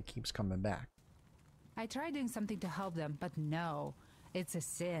that's why it keeps coming back. I tried doing something to help them, but no, it's a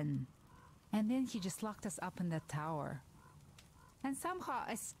sin. And then he just locked us up in that tower. And somehow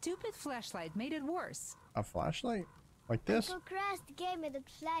a stupid flashlight made it worse. A flashlight? Like this? Uncle Crest gave me that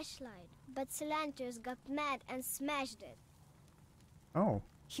flashlight, but Silantius got mad and smashed it. Oh.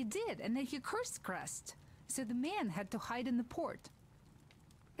 He did, and then he cursed Crest. So the man had to hide in the port.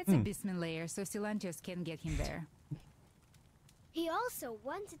 It's a basement layer, so Silantius can't get him there. He also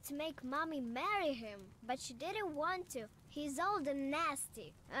wanted to make Mommy marry him, but she didn't want to. He's old and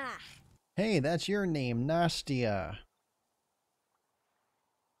nasty. Ah. Hey, that's your name, Nastya.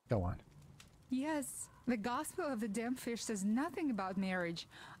 Go on. Yes, the Gospel of the Damn Fish says nothing about marriage.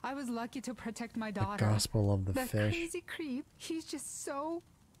 I was lucky to protect my daughter. The Gospel of the Fish. That crazy creep, he's just so...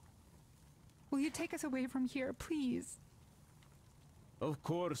 Will you take us away from here, please? Of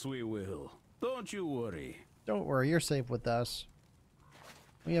course we will. Don't you worry. Don't worry, you're safe with us.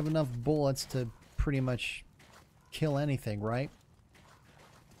 We have enough bullets to pretty much kill anything, right?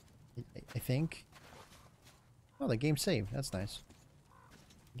 I think. Oh, the game saved. That's nice.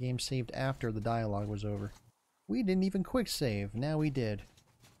 Game saved after the dialogue was over. We didn't even quick save. Now we did.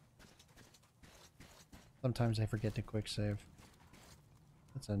 Sometimes I forget to quick save.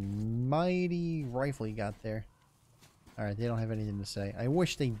 That's a mighty rifle you got there. Alright, they don't have anything to say. I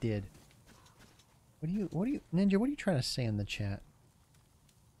wish they did. What do you, Ninja, what are you trying to say in the chat?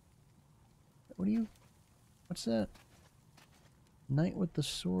 What's that? Knight with the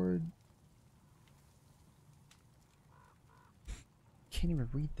sword. Can't even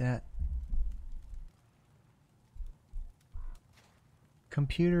read that.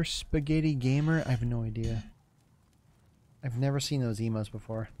 Computer spaghetti gamer? I have no idea. I've never seen those emotes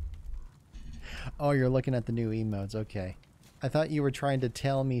before. Oh, you're looking at the new emotes. Okay. I thought you were trying to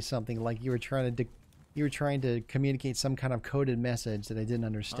tell me something, like you were trying to communicate some kind of coded message that I didn't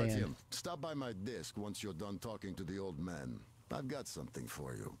understand. Artyom, stop by my desk once you're done talking to the old man. I've got something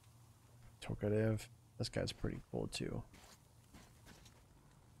for you. Talkative. This guy's pretty cool too.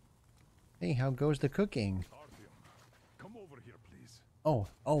 Hey, how goes the cooking? Artyom, come over here, please.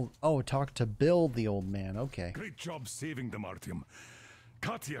 Oh, talk to Bill, the old man. Okay. Great job saving them, Artyom.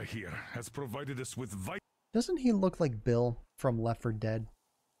 Katya here has provided us with Doesn't he look like Bill from Left 4 Dead?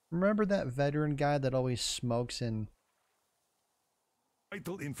 Remember that veteran guy that always smokes and...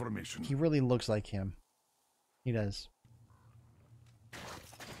 vital information. He really looks like him. He does.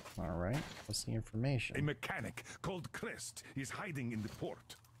 Alright, what's the information? A mechanic called Crest is hiding in the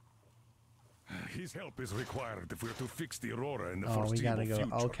port. His help is required if we're to fix the Aurora in the foreseeable future.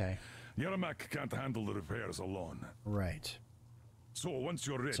 Okay. Yermak can't handle the repairs alone. Right. So once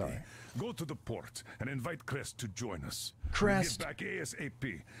you're ready, go to the port and invite Crest to join us. Crest! We'll get back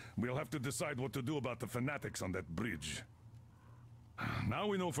ASAP. We'll have to decide what to do about the fanatics on that bridge. Now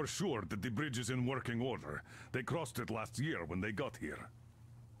we know for sure that the bridge is in working order. They crossed it last year when they got here.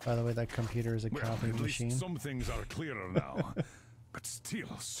 By the way, that computer is a copy machine. At least some things are clearer now. But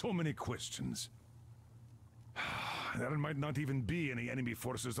still, so many questions. There might not even be any enemy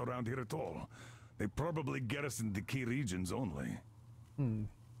forces around here at all. They probably garrison the key regions only. In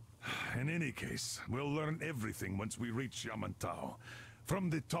any case, we'll learn everything once we reach Yamantau. From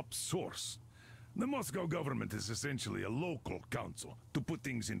the top source. The Moscow government is essentially a local council, to put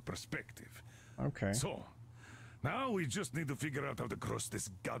things in perspective. Okay. So, now we just need to figure out how to cross this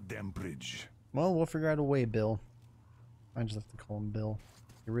goddamn bridge. Well, we'll figure out a way, Bill. I just have to call him Bill.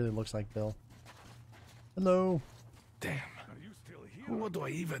 He really looks like Bill. Hello. Damn. What do I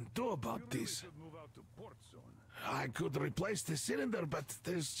even do about this? I could replace the cylinder, but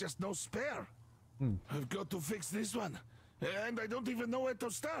there's just no spare. I've got to fix this one. And I don't even know where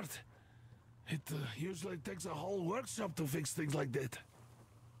to start. It usually takes a whole workshop to fix things like that.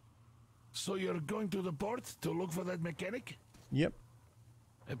 So you're going to the port to look for that mechanic? Yep.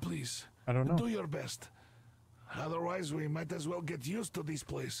 Please. I don't know. Do your best. Otherwise, we might as well get used to this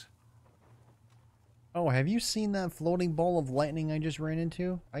place. Oh, have you seen that floating ball of lightning I just ran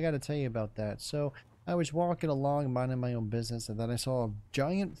into? I gotta tell you about that. So, I was walking along minding my own business, and then I saw a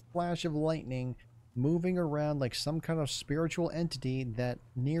giant flash of lightning moving around like some kind of spiritual entity that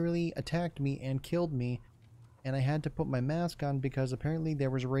nearly attacked me and killed me, and I had to put my mask on because apparently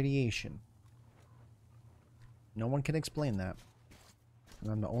there was radiation. No one can explain that.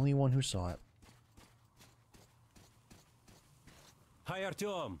 And I'm the only one who saw it. Hi,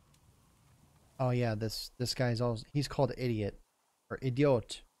 Artyom. Oh yeah, this guy's also, he's called Idiot. Or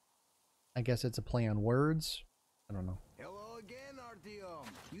Idiot. I guess it's a play on words. I don't know. Hello again, Artyom.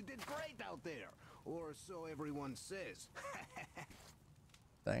 You did great out there. Or so everyone says.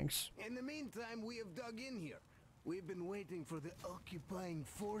 Thanks. In the meantime, we have dug in here. We've been waiting for the occupying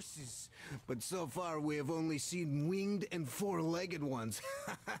forces. But so far, we have only seen winged and four-legged ones.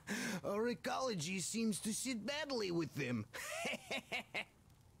 Our ecology seems to sit badly with them.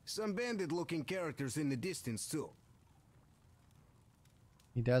 Some bandit-looking characters in the distance, too.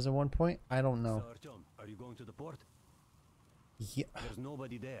 He does at one point? I don't know. So, Artyom, are you going to the port? Yeah. There's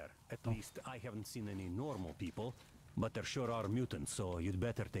nobody there. At least I haven't seen any normal people. But there sure are mutants, so you'd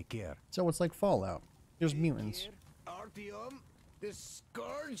better take care. So it's like Fallout. There's mutants. Artyom, the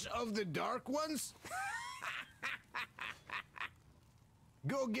scourge of the Dark Ones?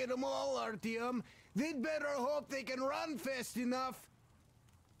 Go get them all, Artyom. They'd better hope they can run fast enough.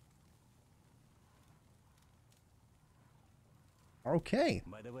 Okay.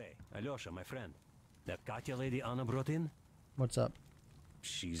 By the way, Alyosha, my friend, that Katya lady Anna brought in, What's up?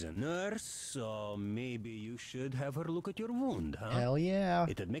 she's a nurse, so maybe you should have her look at your wound, huh? Hell yeah.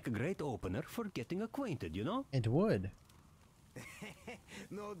 It'd make a great opener for getting acquainted, you know? It would.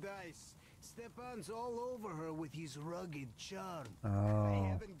 No dice. Stepan's all over her with his rugged charm. I Oh.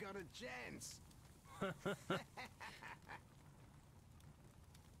 haven't got a chance.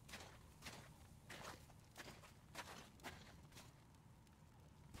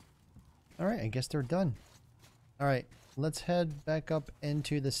 Alright, I guess they're done. Alright, let's head back up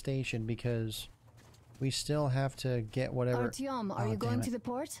into the station because we still have to get whatever... Artyom, are Oh, you going damn to it. the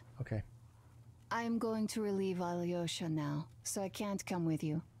port? Okay. I am going to relieve Alyosha now, so I can't come with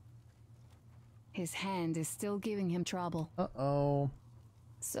you. His hand is still giving him trouble. Uh-oh.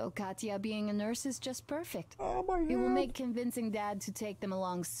 So Katya being a nurse is just perfect. Oh my It will God. make convincing Dad to take them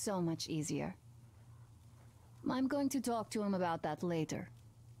along so much easier. I'm going to talk to him about that later.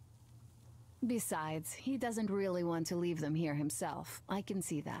 Besides, he doesn't really want to leave them here himself. I can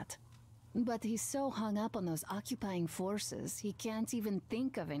see that. But he's so hung up on those occupying forces, he can't even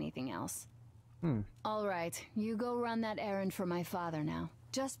think of anything else. All right, you go run that errand for my father now.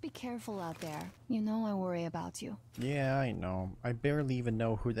 Just be careful out there. You know I worry about you. Yeah, I know. I barely even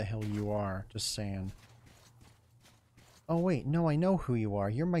know who the hell you are. Just saying. Oh wait, no, I know who you are.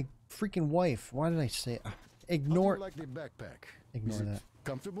 You're my freaking wife. Why did I say... ignore... How do you like the backpack? Ignore Is it that.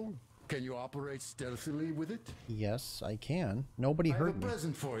 comfortable? Can you operate stealthily with it? Yes, I can. Nobody I have hurt a me.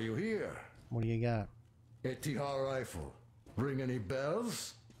 present for you here. What do you got? A Tihar rifle. Ring any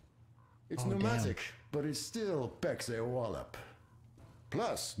bells? It's Oh, pneumatic, but it still packs a wallop.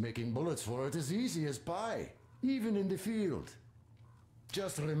 Plus, making bullets for it is easy as pie, even in the field.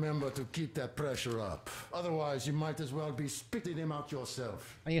 Just remember to keep that pressure up. Otherwise, you might as well be spitting him out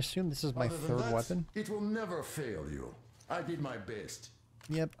yourself. I assume this is my Other than third that, weapon? It will never fail you. I did my best.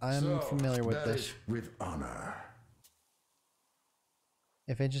 Yep, I'm So, familiar with that this. is with honor.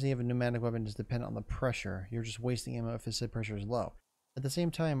 Efficiency of a pneumatic weapon is dependent on the pressure. You're just wasting ammo if the said pressure is low. At the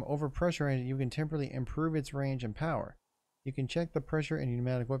same time, overpressurizing you can temporarily improve its range and power. You can check the pressure in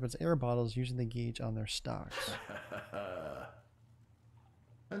pneumatic weapons air bottles using the gauge on their stocks.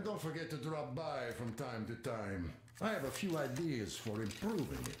 And don't forget to drop by from time to time. I have a few ideas for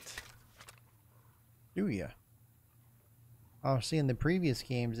improving it. Do ya? Oh, see, in the previous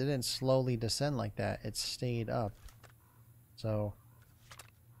games, it didn't slowly descend like that. It stayed up. So...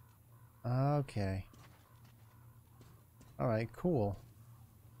 okay. Alright, cool.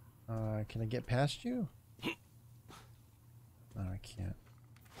 Can I get past you? No, I can't.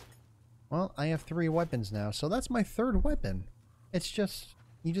 Well, I have 3 weapons now, so that's my 3rd weapon. It's just...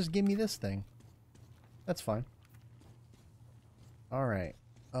 you just give me this thing. That's fine. Alright.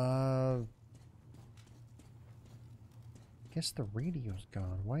 Guess the radio's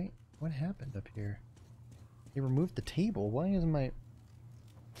gone. Why? What happened up here? They removed the table. Why is my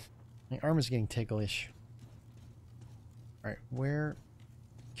arm is getting ticklish? Alright, where...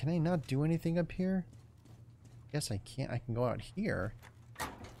 can I not do anything up here? Guess I can't. I can go out here.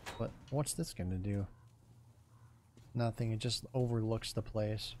 But what's this gonna do? Nothing. It just overlooks the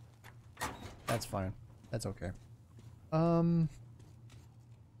place. That's fine. That's okay.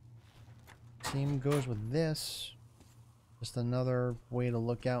 Same goes with this. Just another way to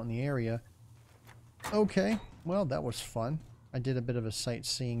look out in the area. Okay, well that was fun. I did a bit of a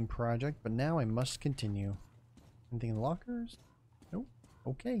sightseeing project, but now I must continue. Anything in the lockers? Nope.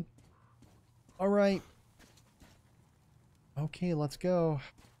 Okay. Alright. Okay, let's go.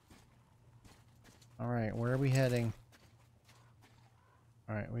 Alright, where are we heading?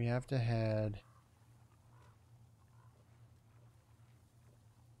 Alright, we have to head...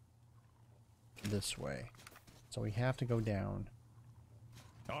 this way. So we have to go down.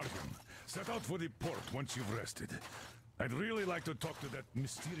 Artyom, set out for the port once you've rested. I'd really like to talk to that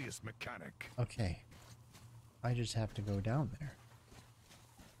mysterious mechanic. Okay. I just have to go down there.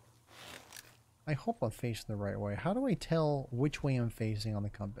 I hope I'm facing the right way. How do I tell which way I'm facing on the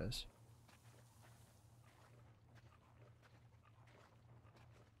compass?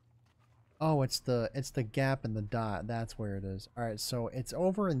 Oh, it's the gap and the dot. That's where it is. All right, so it's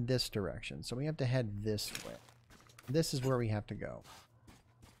over in this direction. So we have to head this way. This is where we have to go.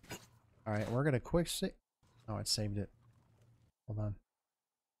 All right, we're gonna quick save. Oh, it saved it. Hold on.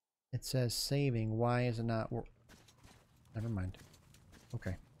 It says saving. Why is it not? Never mind.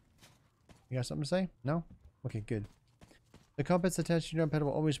 Okay. You got something to say? No? Okay, good. The compass attached to your notepad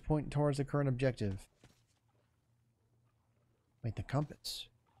will always point towards the current objective. Wait, the compass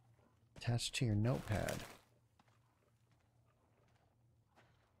attached to your notepad.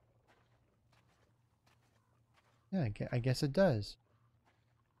 Yeah, I guess it does.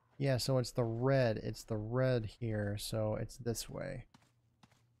 Yeah, so it's the red. It's the red here, so it's this way.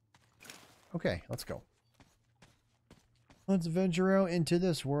 Okay, let's go. Let's venture out into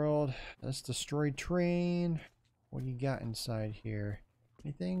this world. Let's destroy train. What do you got inside here?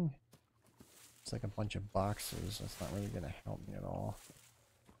 Anything? It's like a bunch of boxes. That's not really going to help me at all.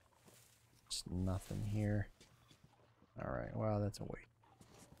 Just nothing here. Alright, wow, that's a waste.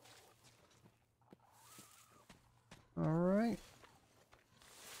 Alright.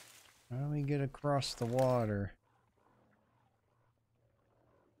 How do we get across the water?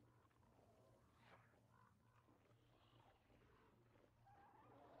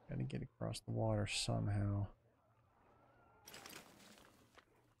 Gotta get across the water somehow.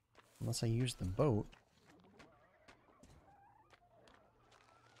 Unless I use the boat.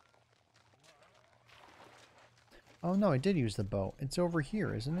 Oh no, I did use the boat. It's over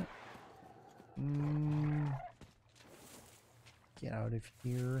here, isn't it? Get out of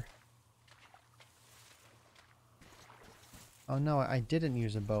here. Oh no, I didn't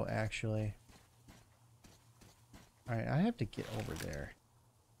use a boat actually. Alright, I have to get over there.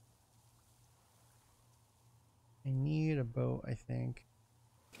 I need a boat, I think.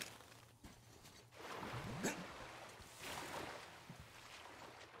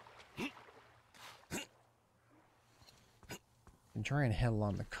 I'm trying to head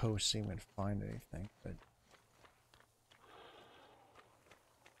along the coast, see if I can find anything, but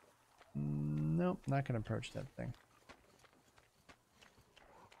nope, not gonna approach that thing.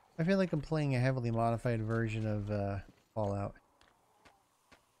 I feel like I'm playing a heavily modified version of Fallout,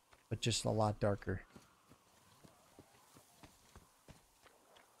 but just a lot darker.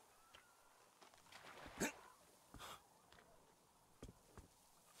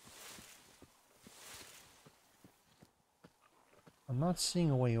 I'm not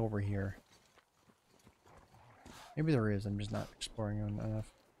seeing a way over here. Maybe there is, I'm just not exploring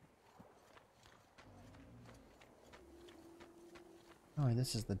enough. Oh,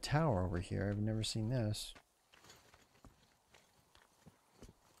 this is the tower over here. I've never seen this.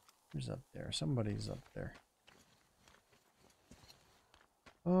 Who's up there? Somebody's up there.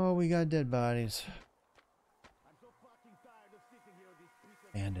 Oh, we got dead bodies.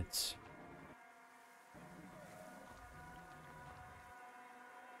 Bandits.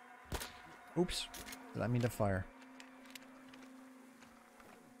 Oops. Did I mean to fire?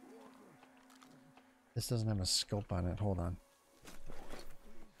 This doesn't have a scope on it. Hold on.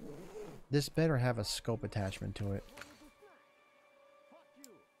 This better have a scope attachment to it.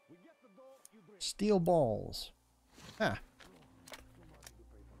 Steel balls. Ah.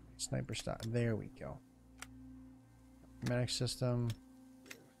 Sniper stock. There we go. Medic system.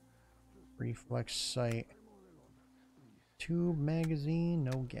 Reflex sight. Tube magazine.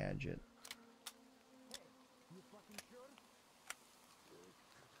 No gadget.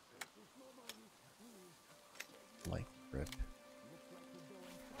 Light grip.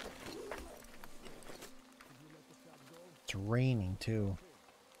 It's raining too.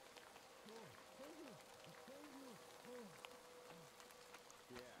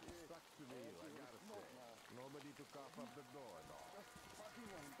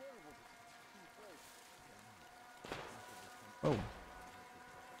 Oh. Did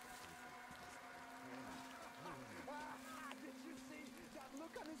you see that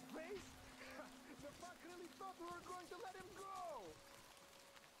look on his face? The fuck really thought we were going to let him go.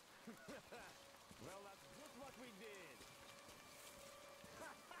 Well, that's just what we did.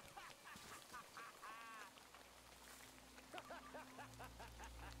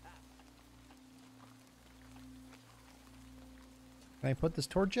 Can I put this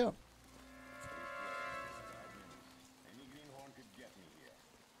torch up?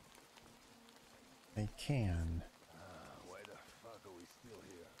 I can. Why the fuck are we still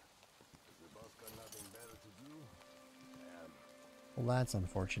here? Has the boss got nothing better to do? Well, that's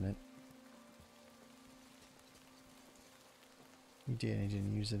unfortunate. He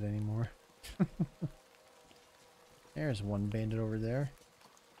didn't use it anymore. There's one bandit over there.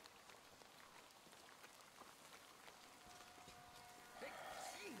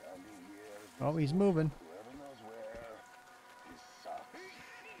 Oh, he's moving.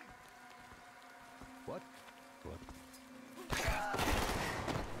 What?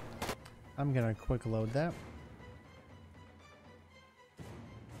 I'm gonna quick load that.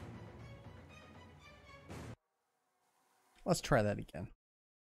 Let's try that again.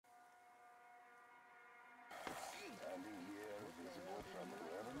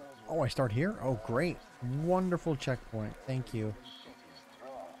 Oh, I start here? Oh, great. Wonderful checkpoint. Thank you.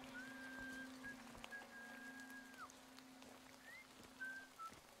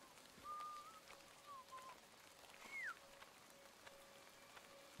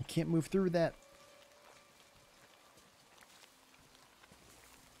 I can't move through that.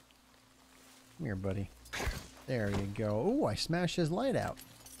 Come here, buddy. There you go. Oh, I smashed his light out.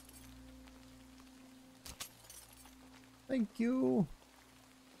 Thank you.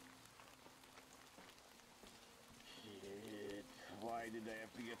 Shit. Why did I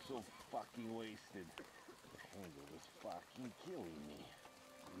have to get so fucking wasted? The hangover was fucking killing me.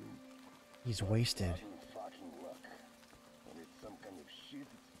 He's wasted. Fucking luck. When it's some kind of shit,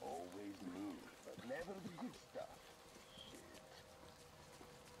 it's always me. But never the good stuff.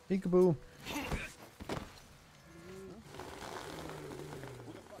 Shit. Peekaboo.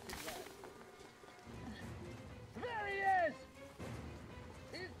 There he is!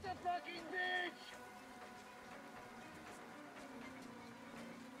 It's the fucking bitch!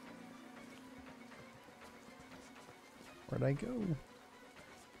 Where'd I go?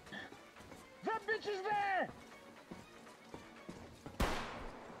 That bitch is there!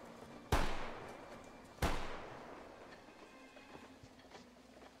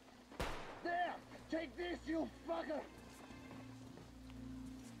 There! Take this, you fucker!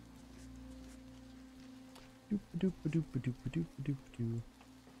 Doop-a-doop-a-doop-a-doop-a-doop-a-doo.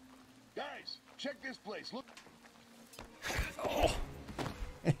 Guys, check this place. Look. Oh.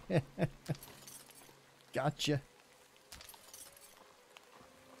 Gotcha.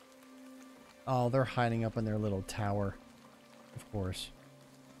 Oh, they're hiding up in their little tower. Of course.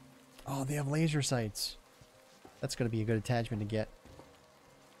 Oh, they have laser sights. That's going to be a good attachment to get.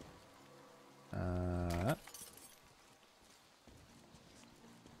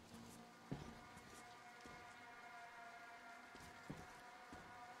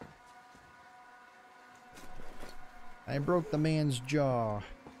 I broke the man's jaw,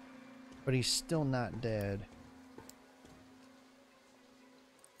 but he's still not dead.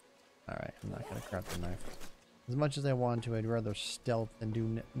 Alright, I'm not going to craft the knife. As much as I want to, I'd rather stealth than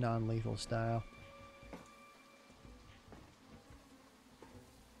do non-lethal style.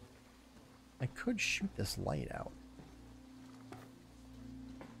 I could shoot this light out.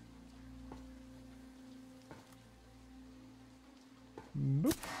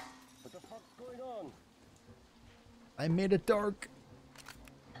 Boop. What the fuck's going on? I made it dark.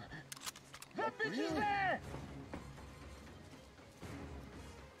 That bitch is there!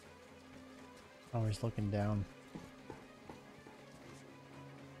 Oh, he's looking down.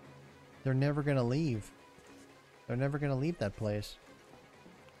 They're never gonna leave. They're never gonna leave that place.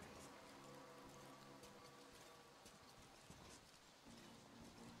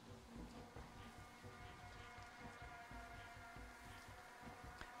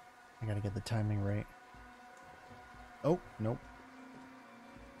 I gotta get the timing right. Oh, nope.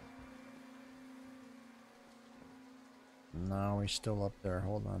 No, he's still up there.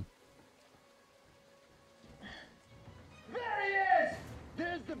 Hold on. There he is!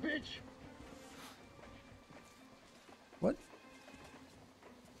 There's the bitch! What?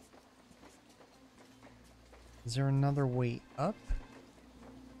 Is there another way up?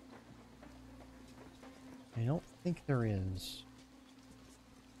 I don't think there is.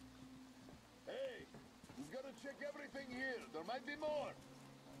 Hey, we've got to check everything here. There might be more.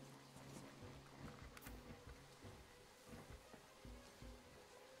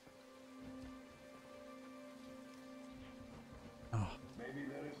 Oh. Maybe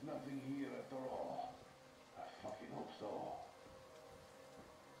there is nothing here after all. I fucking hope so.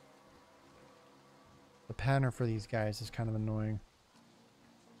 The pattern for these guys is kind of annoying.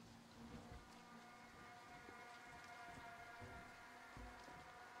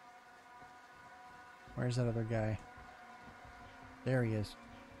 Where's that other guy? There he is.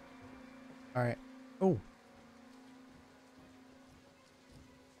 Alright. Oh.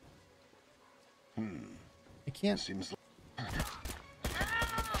 I can't. Seems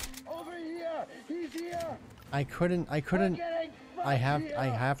Over here! He's here! I couldn't. I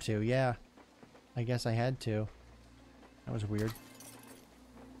have to, yeah. I guess I had to. That was weird.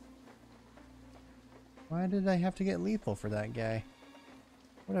 Why did I have to get lethal for that guy?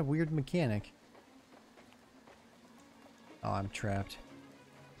 What a weird mechanic. Oh, I'm trapped.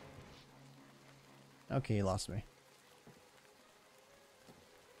 Okay, he lost me.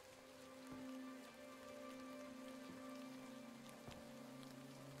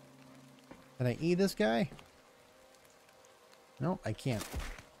 Can I eat this guy? Nope, I can't.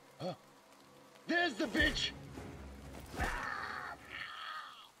 There's the bitch!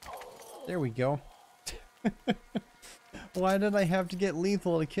 There we go. Why did I have to get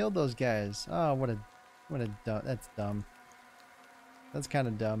lethal to kill those guys? Oh, what a dumb. That's dumb. That's kind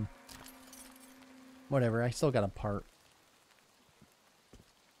of dumb. Whatever, I still got a part.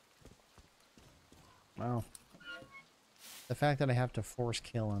 Wow. The fact that I have to force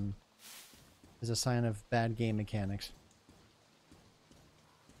kill him is a sign of bad game mechanics.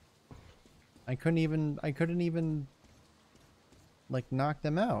 I couldn't even like knock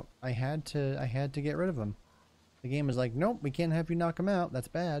them out. I had to get rid of them. The game is like, nope, we can't have you knock them out. That's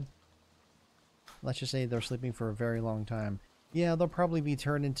bad. Let's just say they're sleeping for a very long time. Yeah, they'll probably be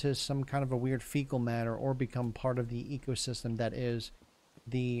turned into some kind of a weird fecal matter or become part of the ecosystem that is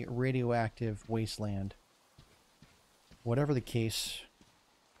the radioactive wasteland. Whatever the case.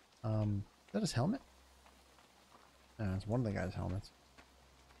 Is that his helmet? No, it's one of the guy's helmets.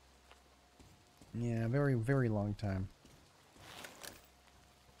 Yeah, very, very long time.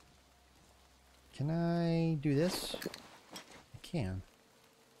 Can I do this? I can.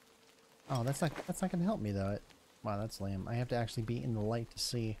 Oh, that's not gonna help me though. Wow, that's lame. I have to actually be in the light to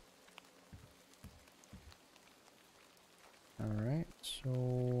see. Alright,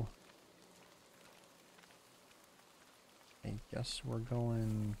 so I guess we're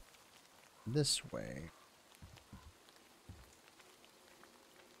going this way.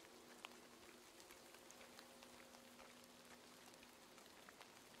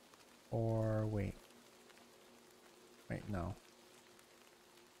 Or wait. Wait, no.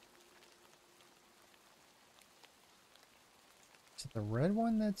 Is it the red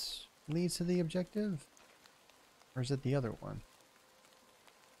one that's leads to the objective? Or is it the other one?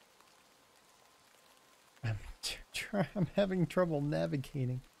 I'm having trouble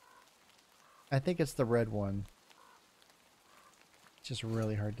navigating. I think it's the red one. It's just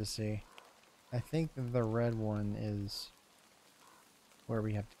really hard to see. I think the red one is where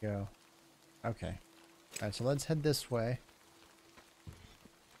we have to go. Okay. Alright, so let's head this way.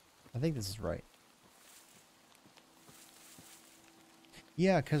 I think this is right.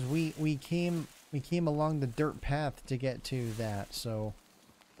 Yeah, because we came along the dirt path to get to that, so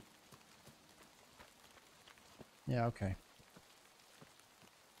yeah, okay.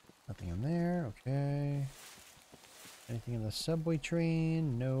 Nothing in there, okay. Anything in the subway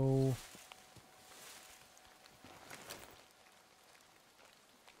train? No.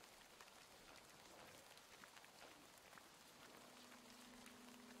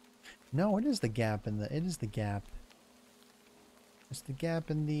 No, it is the gap in the It's the gap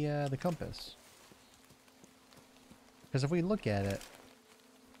in the compass. Because if we look at it,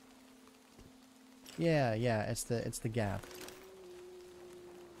 yeah, it's the gap.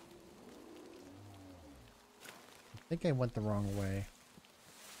 I think I went the wrong way.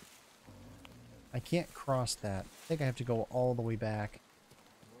 I can't cross that. I think I have to go all the way back.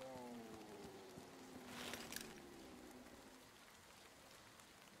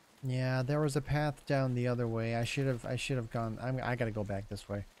 Yeah, there was a path down the other way. I should have gone. I gotta go back this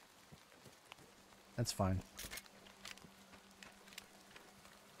way. That's fine.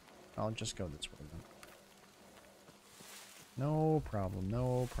 I'll just go this way then. No problem,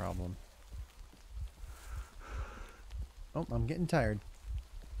 no problem. Oh, I'm getting tired.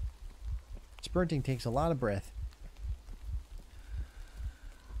 Sprinting takes a lot of breath.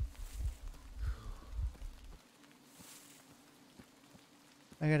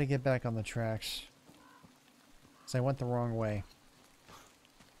 I gotta get back on the tracks. 'Cause I went the wrong way.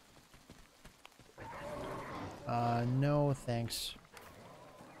 No thanks.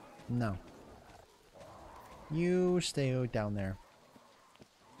 No. You stay down there.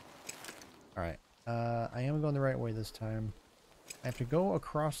 Alright. I am going the right way this time. I have to go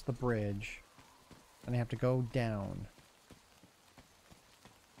across the bridge. And I have to go down.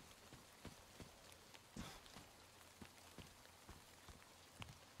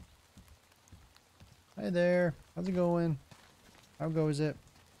 Hi there. How's it going? How goes it?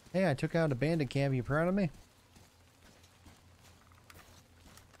 Hey, I took out a bandit camp. You proud of me?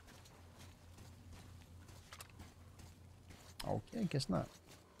 Okay, guess not.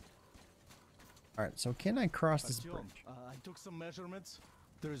 Alright, so can I cross this bridge? I took some measurements.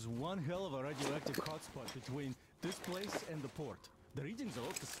 There's one hell of a radioactive hotspot between this place and the port. The readings are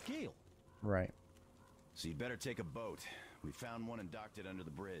off the scale. Right. So you'd better take a boat. We found one and docked it under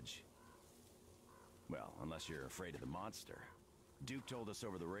the bridge. Well, unless you're afraid of the monster. Duke told us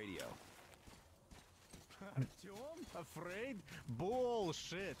over the radio. Afraid?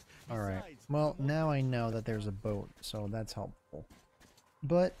 Bullshit. Alright. Well, now I know that there's a boat, so that's helpful.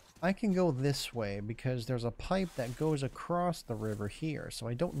 But I can go this way because there's a pipe that goes across the river here, so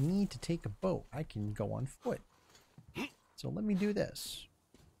I don't need to take a boat. I can go on foot. So let me do this.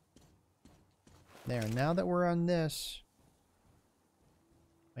 There, now that we're on this...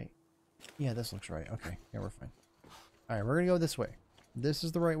 Wait. Yeah, this looks right. Okay, yeah, we're fine. Alright, we're gonna go this way. This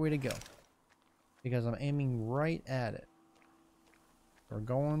is the right way to go. Because I'm aiming right at it. We're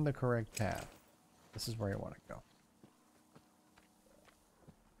going the correct path. This is where I want to go.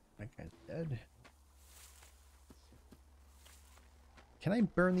 That guy's dead. Can I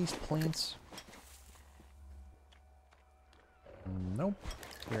burn these plants? Nope.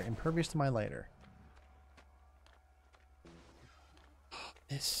 They're impervious to my lighter.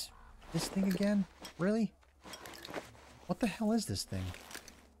 This thing again? Really? What the hell is this thing?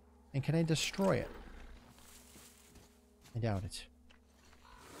 And can I destroy it? I doubt it.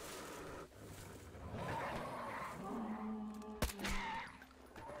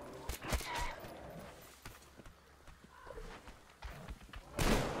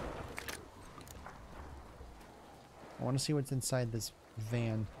 I want to see what's inside this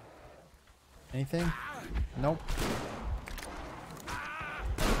van. Anything? Nope.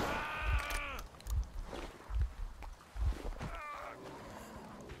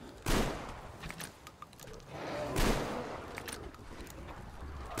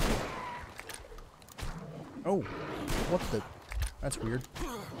 Oh, what the? That's weird.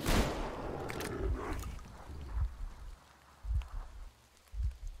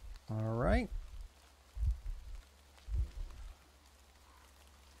 All right.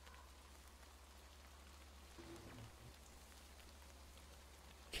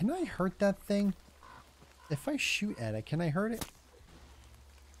 Can I hurt that thing? If I shoot at it, can I hurt it?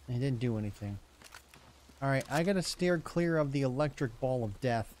 It didn't do anything. All right, I gotta steer clear of the electric ball of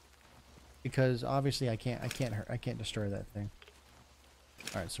death. Because obviously I can't destroy that thing.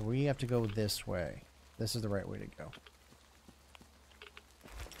 Alright, so we have to go this way. This is the right way to go.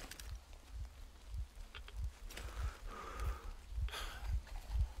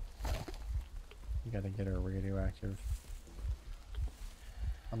 We gotta get her radioactive.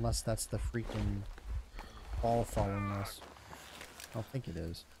 Unless that's the freaking ball following us. I don't think it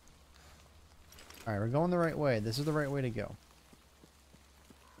is. Alright, we're going the right way. This is the right way to go.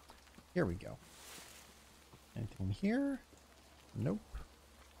 Here we go. Anything here? Nope.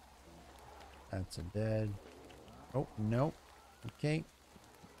 That's a dead. Oh, nope. Okay.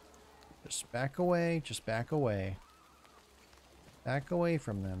 Just back away. Just back away. Back away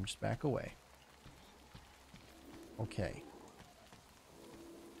from them. Just back away. Okay.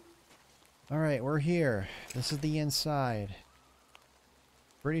 Alright, we're here. This is the inside.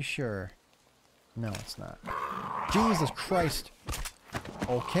 Pretty sure. No, it's not. Jesus Christ.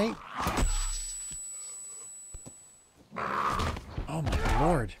 Okay. Oh my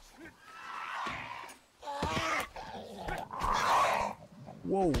lord.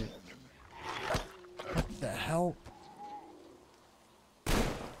 Whoa. What the hell?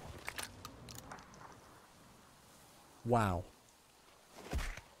 Wow.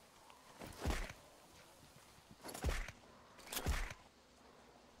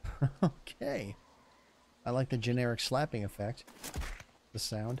 Okay. I like the generic slapping effect. The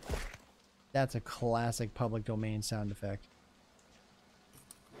sound. That's a classic public domain sound effect.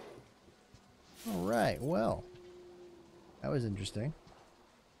 Alright, well. That was interesting.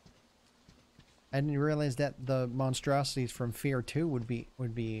 I didn't realize that the monstrosities from Fear 2 would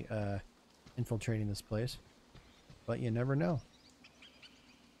be infiltrating this place. But you never know.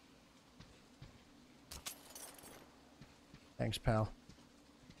 Thanks, pal.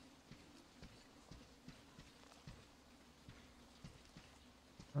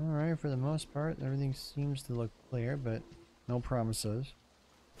 Alright, for the most part, everything seems to look clear, but no promises.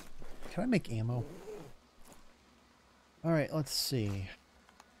 Can I make ammo? Alright, let's see.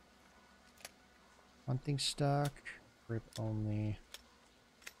 Hunting stock, grip only.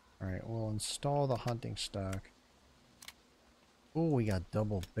 Alright, we'll install the hunting stock. Oh, we got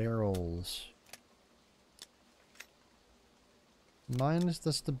double barrels. Minus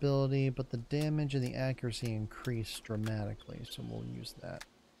the stability, but the damage and the accuracy increase dramatically, so we'll use that.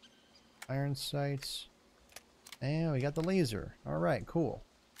 Iron sights. And we got the laser. Alright, cool.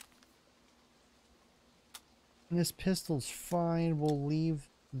 And this pistol's fine. We'll leave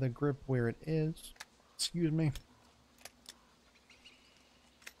the grip where it is. Excuse me.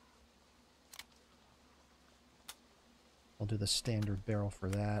 I'll do the standard barrel for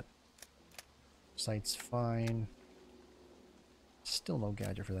that. Sight's fine. Still no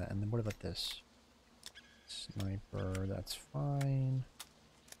gadget for that. And then what about this? Sniper, that's fine.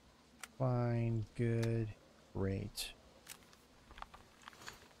 Fine, good, great.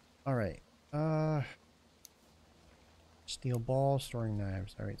 Alright. Steel ball, storing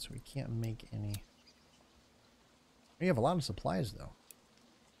knives. Alright, so we can't make any. We have a lot of supplies though.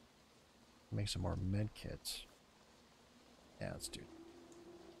 Make some more med kits. Yeah, let's do it.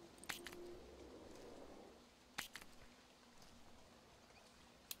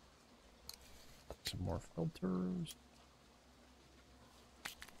 Some more filters.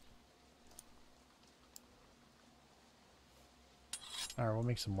 Alright, we'll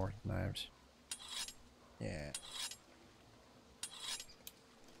make some more knives. Yeah.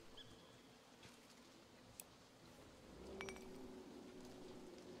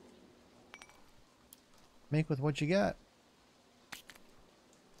 Make with what you got.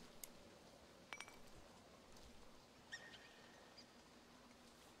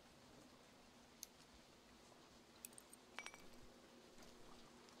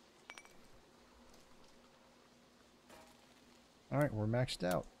 Alright, we're maxed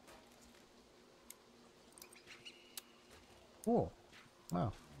out. Cool.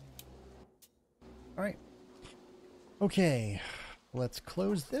 Wow. Alright. Okay. Let's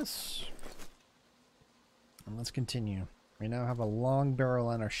close this. And let's continue. We now have a long barrel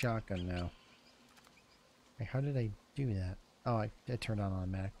on our shotgun now. Hey, how did I do that? Oh, I turned on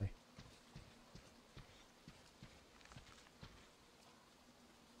automatically.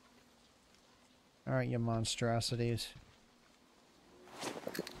 Alright, you monstrosities.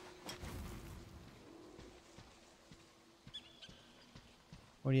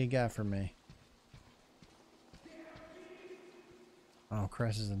 What do you got for me? Oh,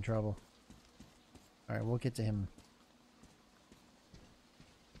 Cress is in trouble. Alright, we'll get to him.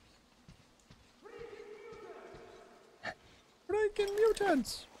 Freaking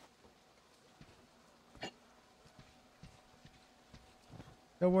mutants!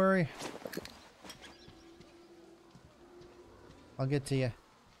 Don't worry. I'll get to you.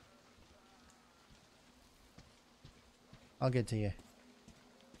 I'll get to you.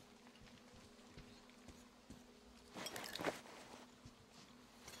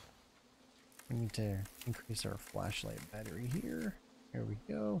 We need to increase our flashlight battery here. Here we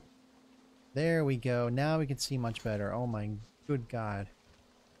go. There we go. Now we can see much better. Oh my good God.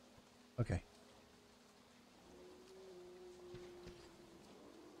 Okay.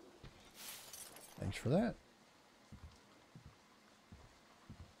 Thanks for that.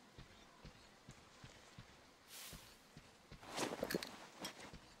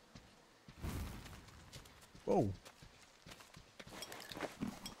 Whoa.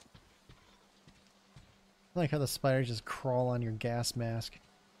 I like how the spiders just crawl on your gas mask.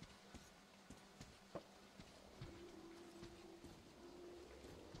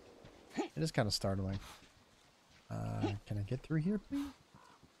 It is kind of startling. Can I get through here, please?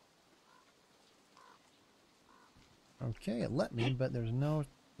 Okay, it let me, but there's no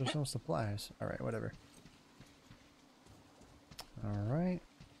supplies. All right, whatever. All right.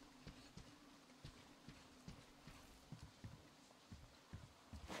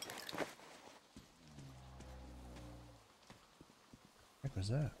 What was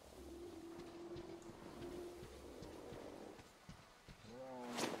that?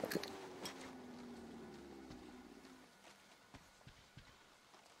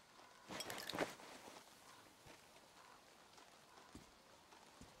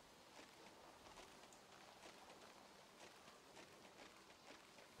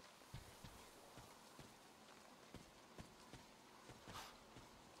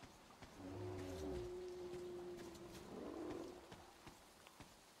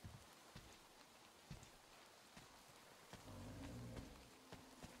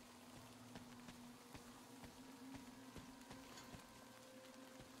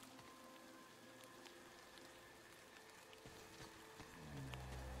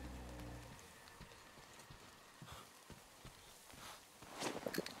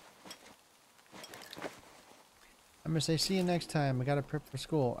 I'm gonna say see you next time. I gotta prep for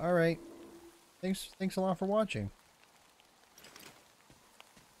school. All right. Thanks a lot for watching.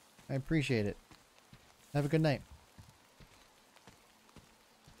 I appreciate it. Have a good night.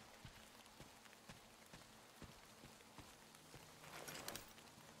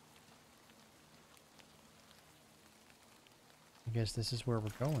 I guess this is where we're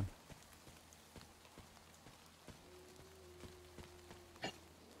going. Can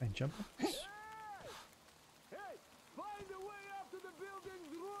I jump up this?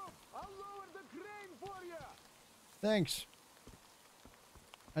 Thanks.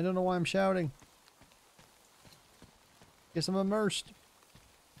 I don't know why I'm shouting. Guess I'm immersed.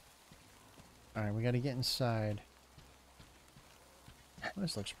 Alright, we gotta get inside.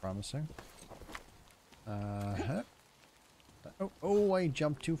 This looks promising. Oh, I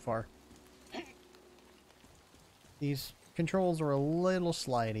jumped too far. These controls are a little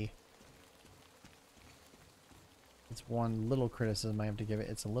slidey. It's one little criticism I have to give it.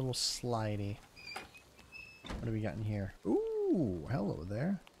 It's a little slidey. What do we got in here? Ooh, hello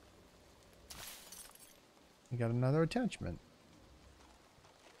there. We got another attachment.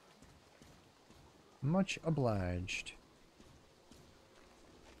 Much obliged.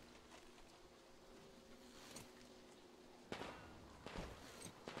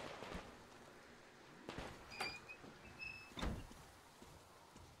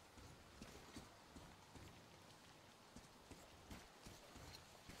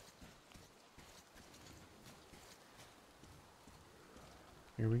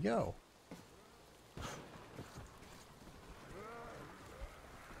 Here we go.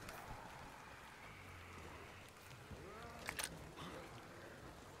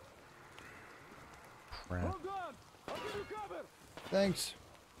 Crap. Hold on! I'll give you cover! Thanks.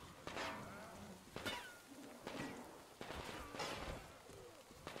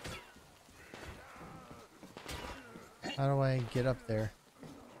 How do I get up there?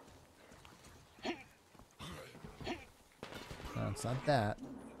 No, it's not that.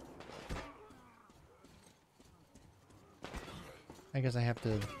 I guess I have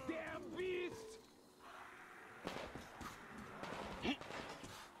to... Damn beast!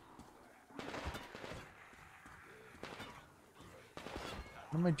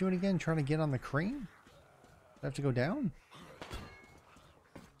 What am I doing again? Trying to get on the crane? Do I have to go down?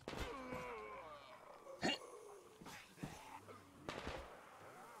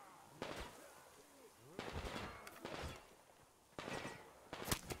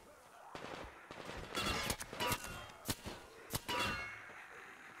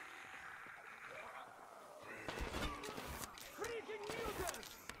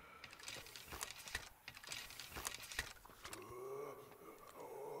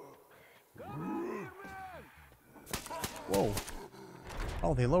 Whoa.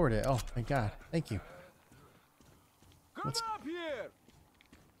 Oh, they lowered it. Oh, thank God. Thank you. Come up here!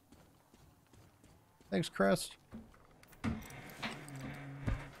 Thanks, Crest.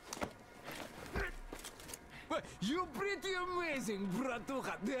 You pretty amazing,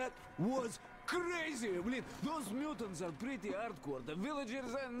 bratuха. That was crazy. Blin, those mutants are pretty hardcore. The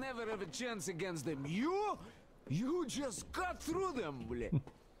villagers never have a chance against them. You just cut through them, blin.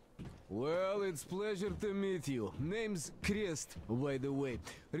 Well, it's pleasure to meet you. Name's Crest, by the way.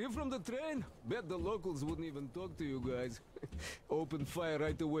 Are you from the train? Bet the locals wouldn't even talk to you guys. Opened fire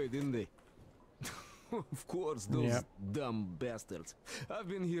right away, didn't they? Of course, those dumb bastards. I've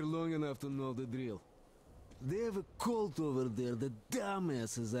been here long enough to know the drill. They have a cult over there. The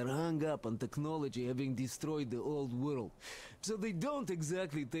dumbasses are hung up on technology having destroyed the old world. So they don't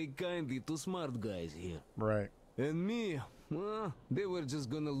exactly take kindly to smart guys here. Right. And me, well, they were just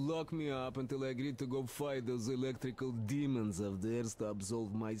gonna lock me up until I agreed to go fight those electrical demons of theirs to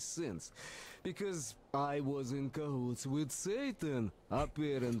absolve my sins. Because I was in cahoots with Satan,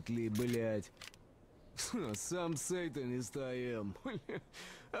 apparently, блядь. Some Satanist I am.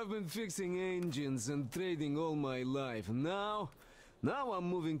 I've been fixing engines and trading all my life. Now I'm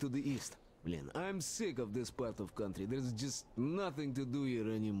moving to the east. Blin, I'm sick of this part of country. There's just nothing to do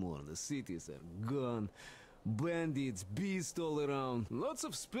here anymore. The cities are gone. Bandits, beasts all around. Lots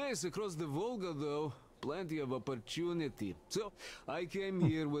of space across the Volga, though. Plenty of opportunity. So, I came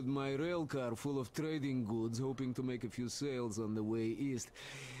here with my rail car full of trading goods, hoping to make a few sales on the way east.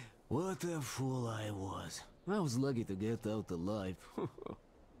 What a fool I was. I was lucky to get out alive.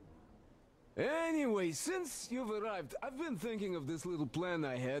 Anyway, since you've arrived, I've been thinking of this little plan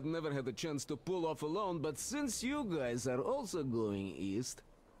I had, never had a chance to pull off alone, but since you guys are also going east...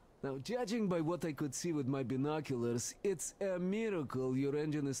 Now, judging by what I could see with my binoculars, it's a miracle your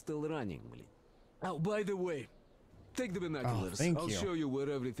engine is still running. Oh, by the way, take the binoculars. Thank I'll you. show you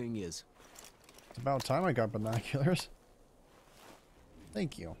where everything is. It's about time I got binoculars.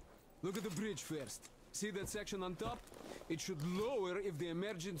 Thank you. Look at the bridge first. See that section on top? It should lower if the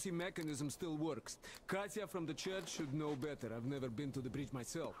emergency mechanism still works. Katya from the church should know better. I've never been to the bridge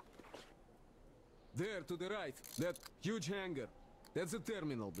myself. There, to the right, that huge hangar. That's a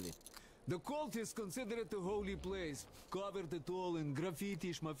terminal, blin. The cultists consider it a holy place. Covered it all in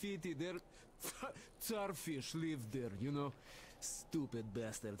graffiti, schmaffiti. Their tsarfish lived there, you know. Stupid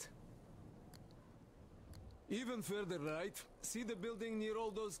bastards. Even further right, see the building near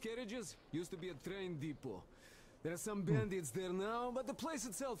all those carriages? Used to be a train depot. There are some bandits there now, but the place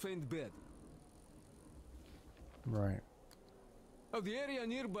itself ain't bad. Right. Oh, the area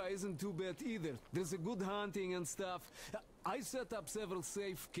nearby isn't too bad either. There's a good hunting and stuff. I set up several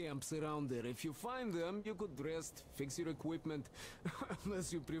safe camps around there. If you find them, you could rest, fix your equipment.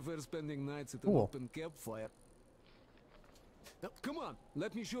 Unless you prefer spending nights at an open campfire. Now, come on,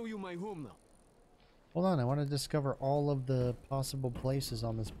 let me show you my home now. Hold on, I want to discover all of the possible places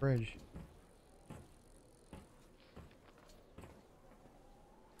on this bridge.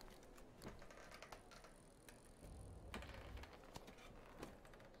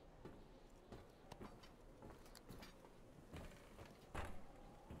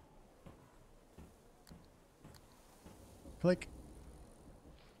 Click.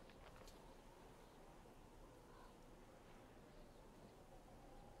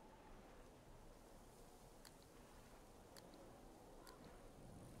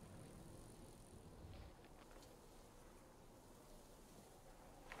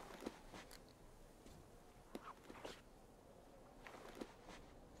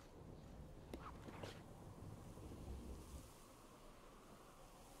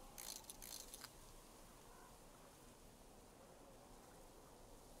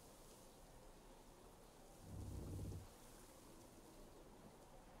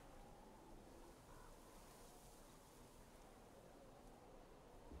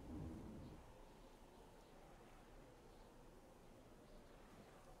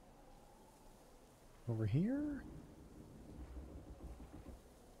 over here?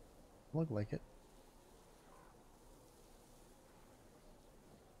 Look like it.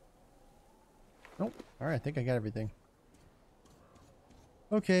 Nope. Alright, I think I got everything.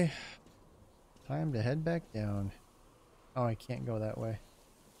 Okay. Time to head back down. Oh, I can't go that way.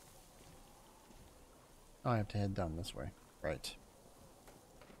 Oh, I have to head down this way. Right.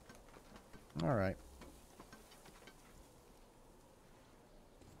 Alright.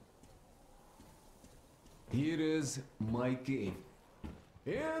 Here is my cave.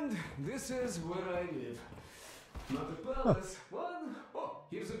 And this is where I live. Not a palace, one. Oh,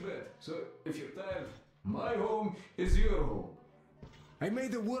 here's a bed. So if you're tired, my home is your home. I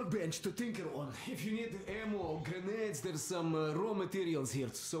made a workbench to tinker on. If you need ammo or grenades, there's some raw materials here.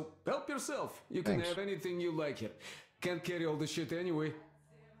 So help yourself. You can have anything you like here. Can't carry all the shit anyway.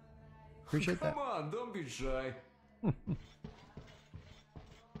 Appreciate that. Come on, don't be shy.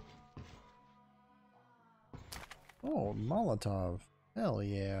 Oh, Molotov. Hell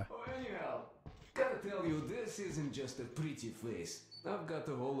yeah. Oh, anyhow, gotta tell you, this isn't just a pretty face. I've got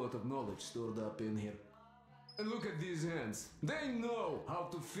a whole lot of knowledge stored up in here. And look at these hands. They know how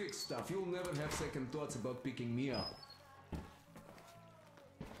to fix stuff. You'll never have second thoughts about picking me up.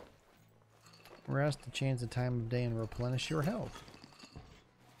 We're asked to change the time of day and replenish your health.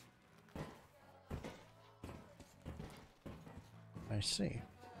 I see.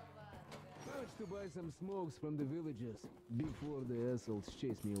 Urge to buy some smokes from the villagers before the assholes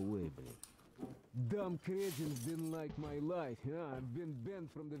chase me away, babe. Dumb Krejins didn't like my life. Yeah, I've been banned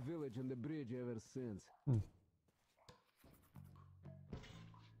from the village and the bridge ever since.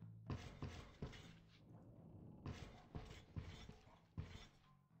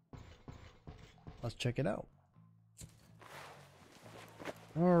 Let's check it out.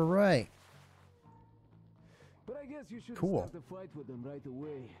 All right. But I guess you should Cool. start the fight with them right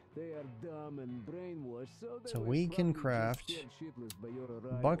away. They are dumb and brainwashed, So we can craft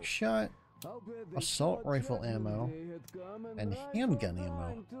buckshot, assault rifle ammo, and handgun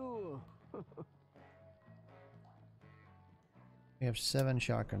ammo. We have 7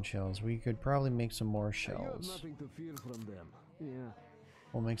 shotgun shells. We could probably make some more shells. Nothing to fear from them. Yeah.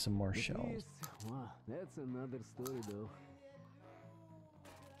 We'll make some more The shells. beast? Wow, that's another story though.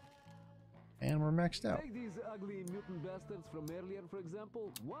 And we're maxed out. Take these ugly mutant bastards from earlier, for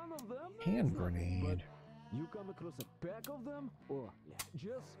example. One of them. Hand grenade. You come across a pack of them? Oh, yeah.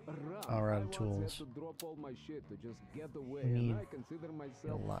 Just run. Oh, we're out of I once tools. had to drop all my shit to just get away, We need and I consider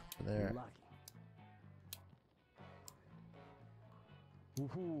myself a lot for there.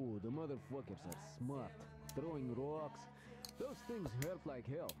 lucky. Ooh, the motherfuckers are smart. Throwing rocks. Those things hurt like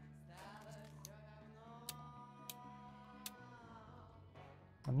hell.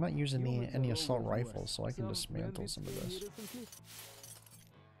 I'm not using any assault rifles, so I can dismantle some of this.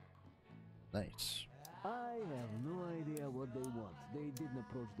 Nice. I have no idea what they want. They didn't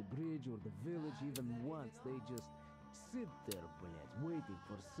approach the bridge or the village even once. They just sit there, bled, waiting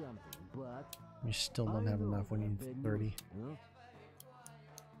for something. But We still don't have enough. We need 30. Huh?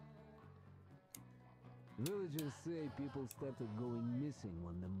 Villagers say people started going missing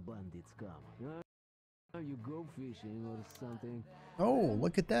when them bandits come. You go fishing or something. Oh,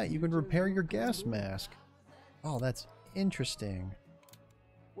 look at that. You can repair your gas mask. Oh, that's interesting.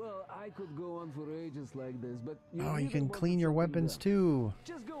 Well, I could go on for ages like this, but Oh, you really can wanted clean your something weapons done. too.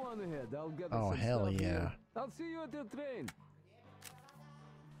 Just go on ahead. I'll get Oh, some hell stuff yeah. here. I'll see you at your train.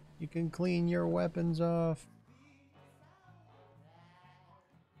 You can clean your weapons off.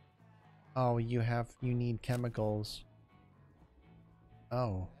 Oh, you need chemicals.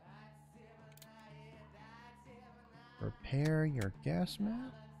 Oh. Repair your gas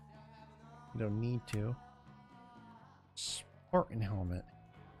mask? You don't need to. Spartan helmet.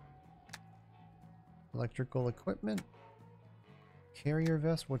 Electrical equipment. Carrier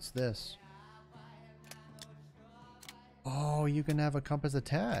vest, what's this? Oh, you can have a compass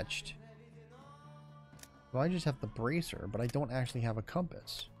attached. Well, I just have the bracer, but I don't actually have a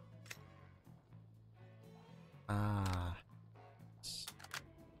compass. Ah.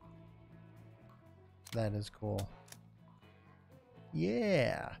 That is cool.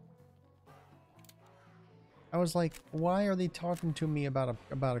 Yeah. I was like, why are they talking to me about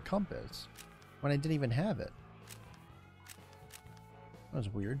a compass when I didn't even have it? That was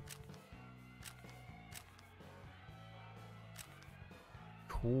weird.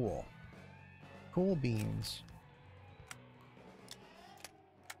 Cool. Cool beans.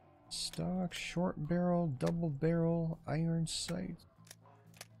 Stock, short barrel, double barrel, iron sight.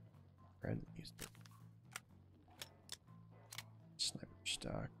 Red laser. Sniper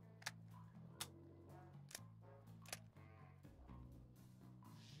stock.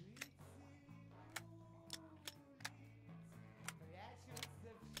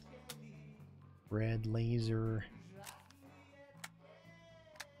 Red laser.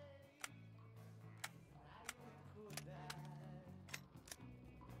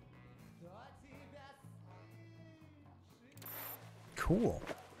 Cool.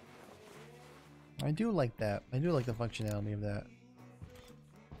 I do like that. I do like the functionality of that.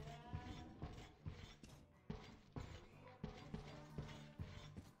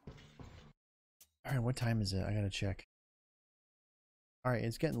 Alright, what time is it? I gotta check. Alright,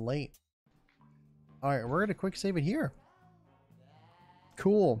 it's getting late. Alright, we're gonna quick save it here.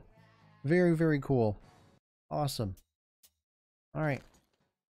 Cool. Very, very cool. Awesome. Alright.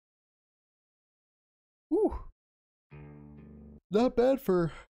 Whew. Not bad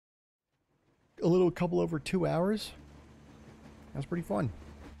for a little couple over 2 hours. That's pretty fun.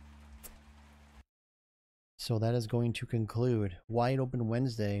 So that is going to conclude Wide Open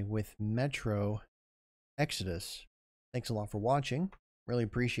Wednesday with Metro Exodus. Thanks a lot for watching. Really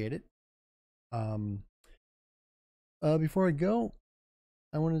appreciate it. Before I go,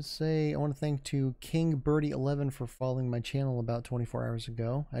 I want to thank to King Birdie 11 for following my channel about 24 hours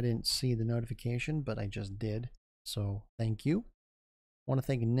ago. I didn't see the notification, but I just did. So thank you. I want to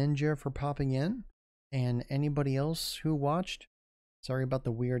thank Ninja for popping in, and anybody else who watched. Sorry about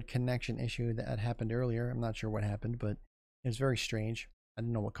the weird connection issue that had happened earlier. I'm not sure what happened, but it was very strange. I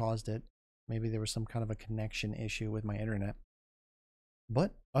didn't know what caused it. Maybe there was some kind of a connection issue with my internet.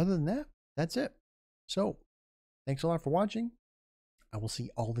 But other than that, that's it. So, thanks a lot for watching. I will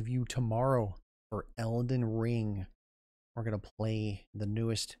see all of you tomorrow for Elden Ring. We're going to play the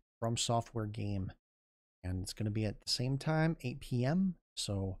newest From Software game. And it's going to be at the same time, 8 p.m.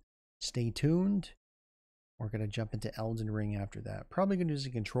 So, stay tuned. We're going to jump into Elden Ring after that. Probably going to use a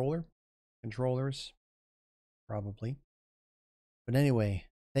controllers. Probably. But anyway,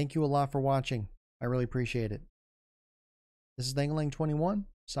 thank you a lot for watching. I really appreciate it. This is Dangalang21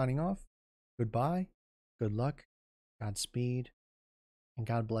 signing off. Goodbye. Good luck. Godspeed. And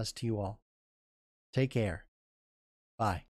God bless to you all. Take care. Bye.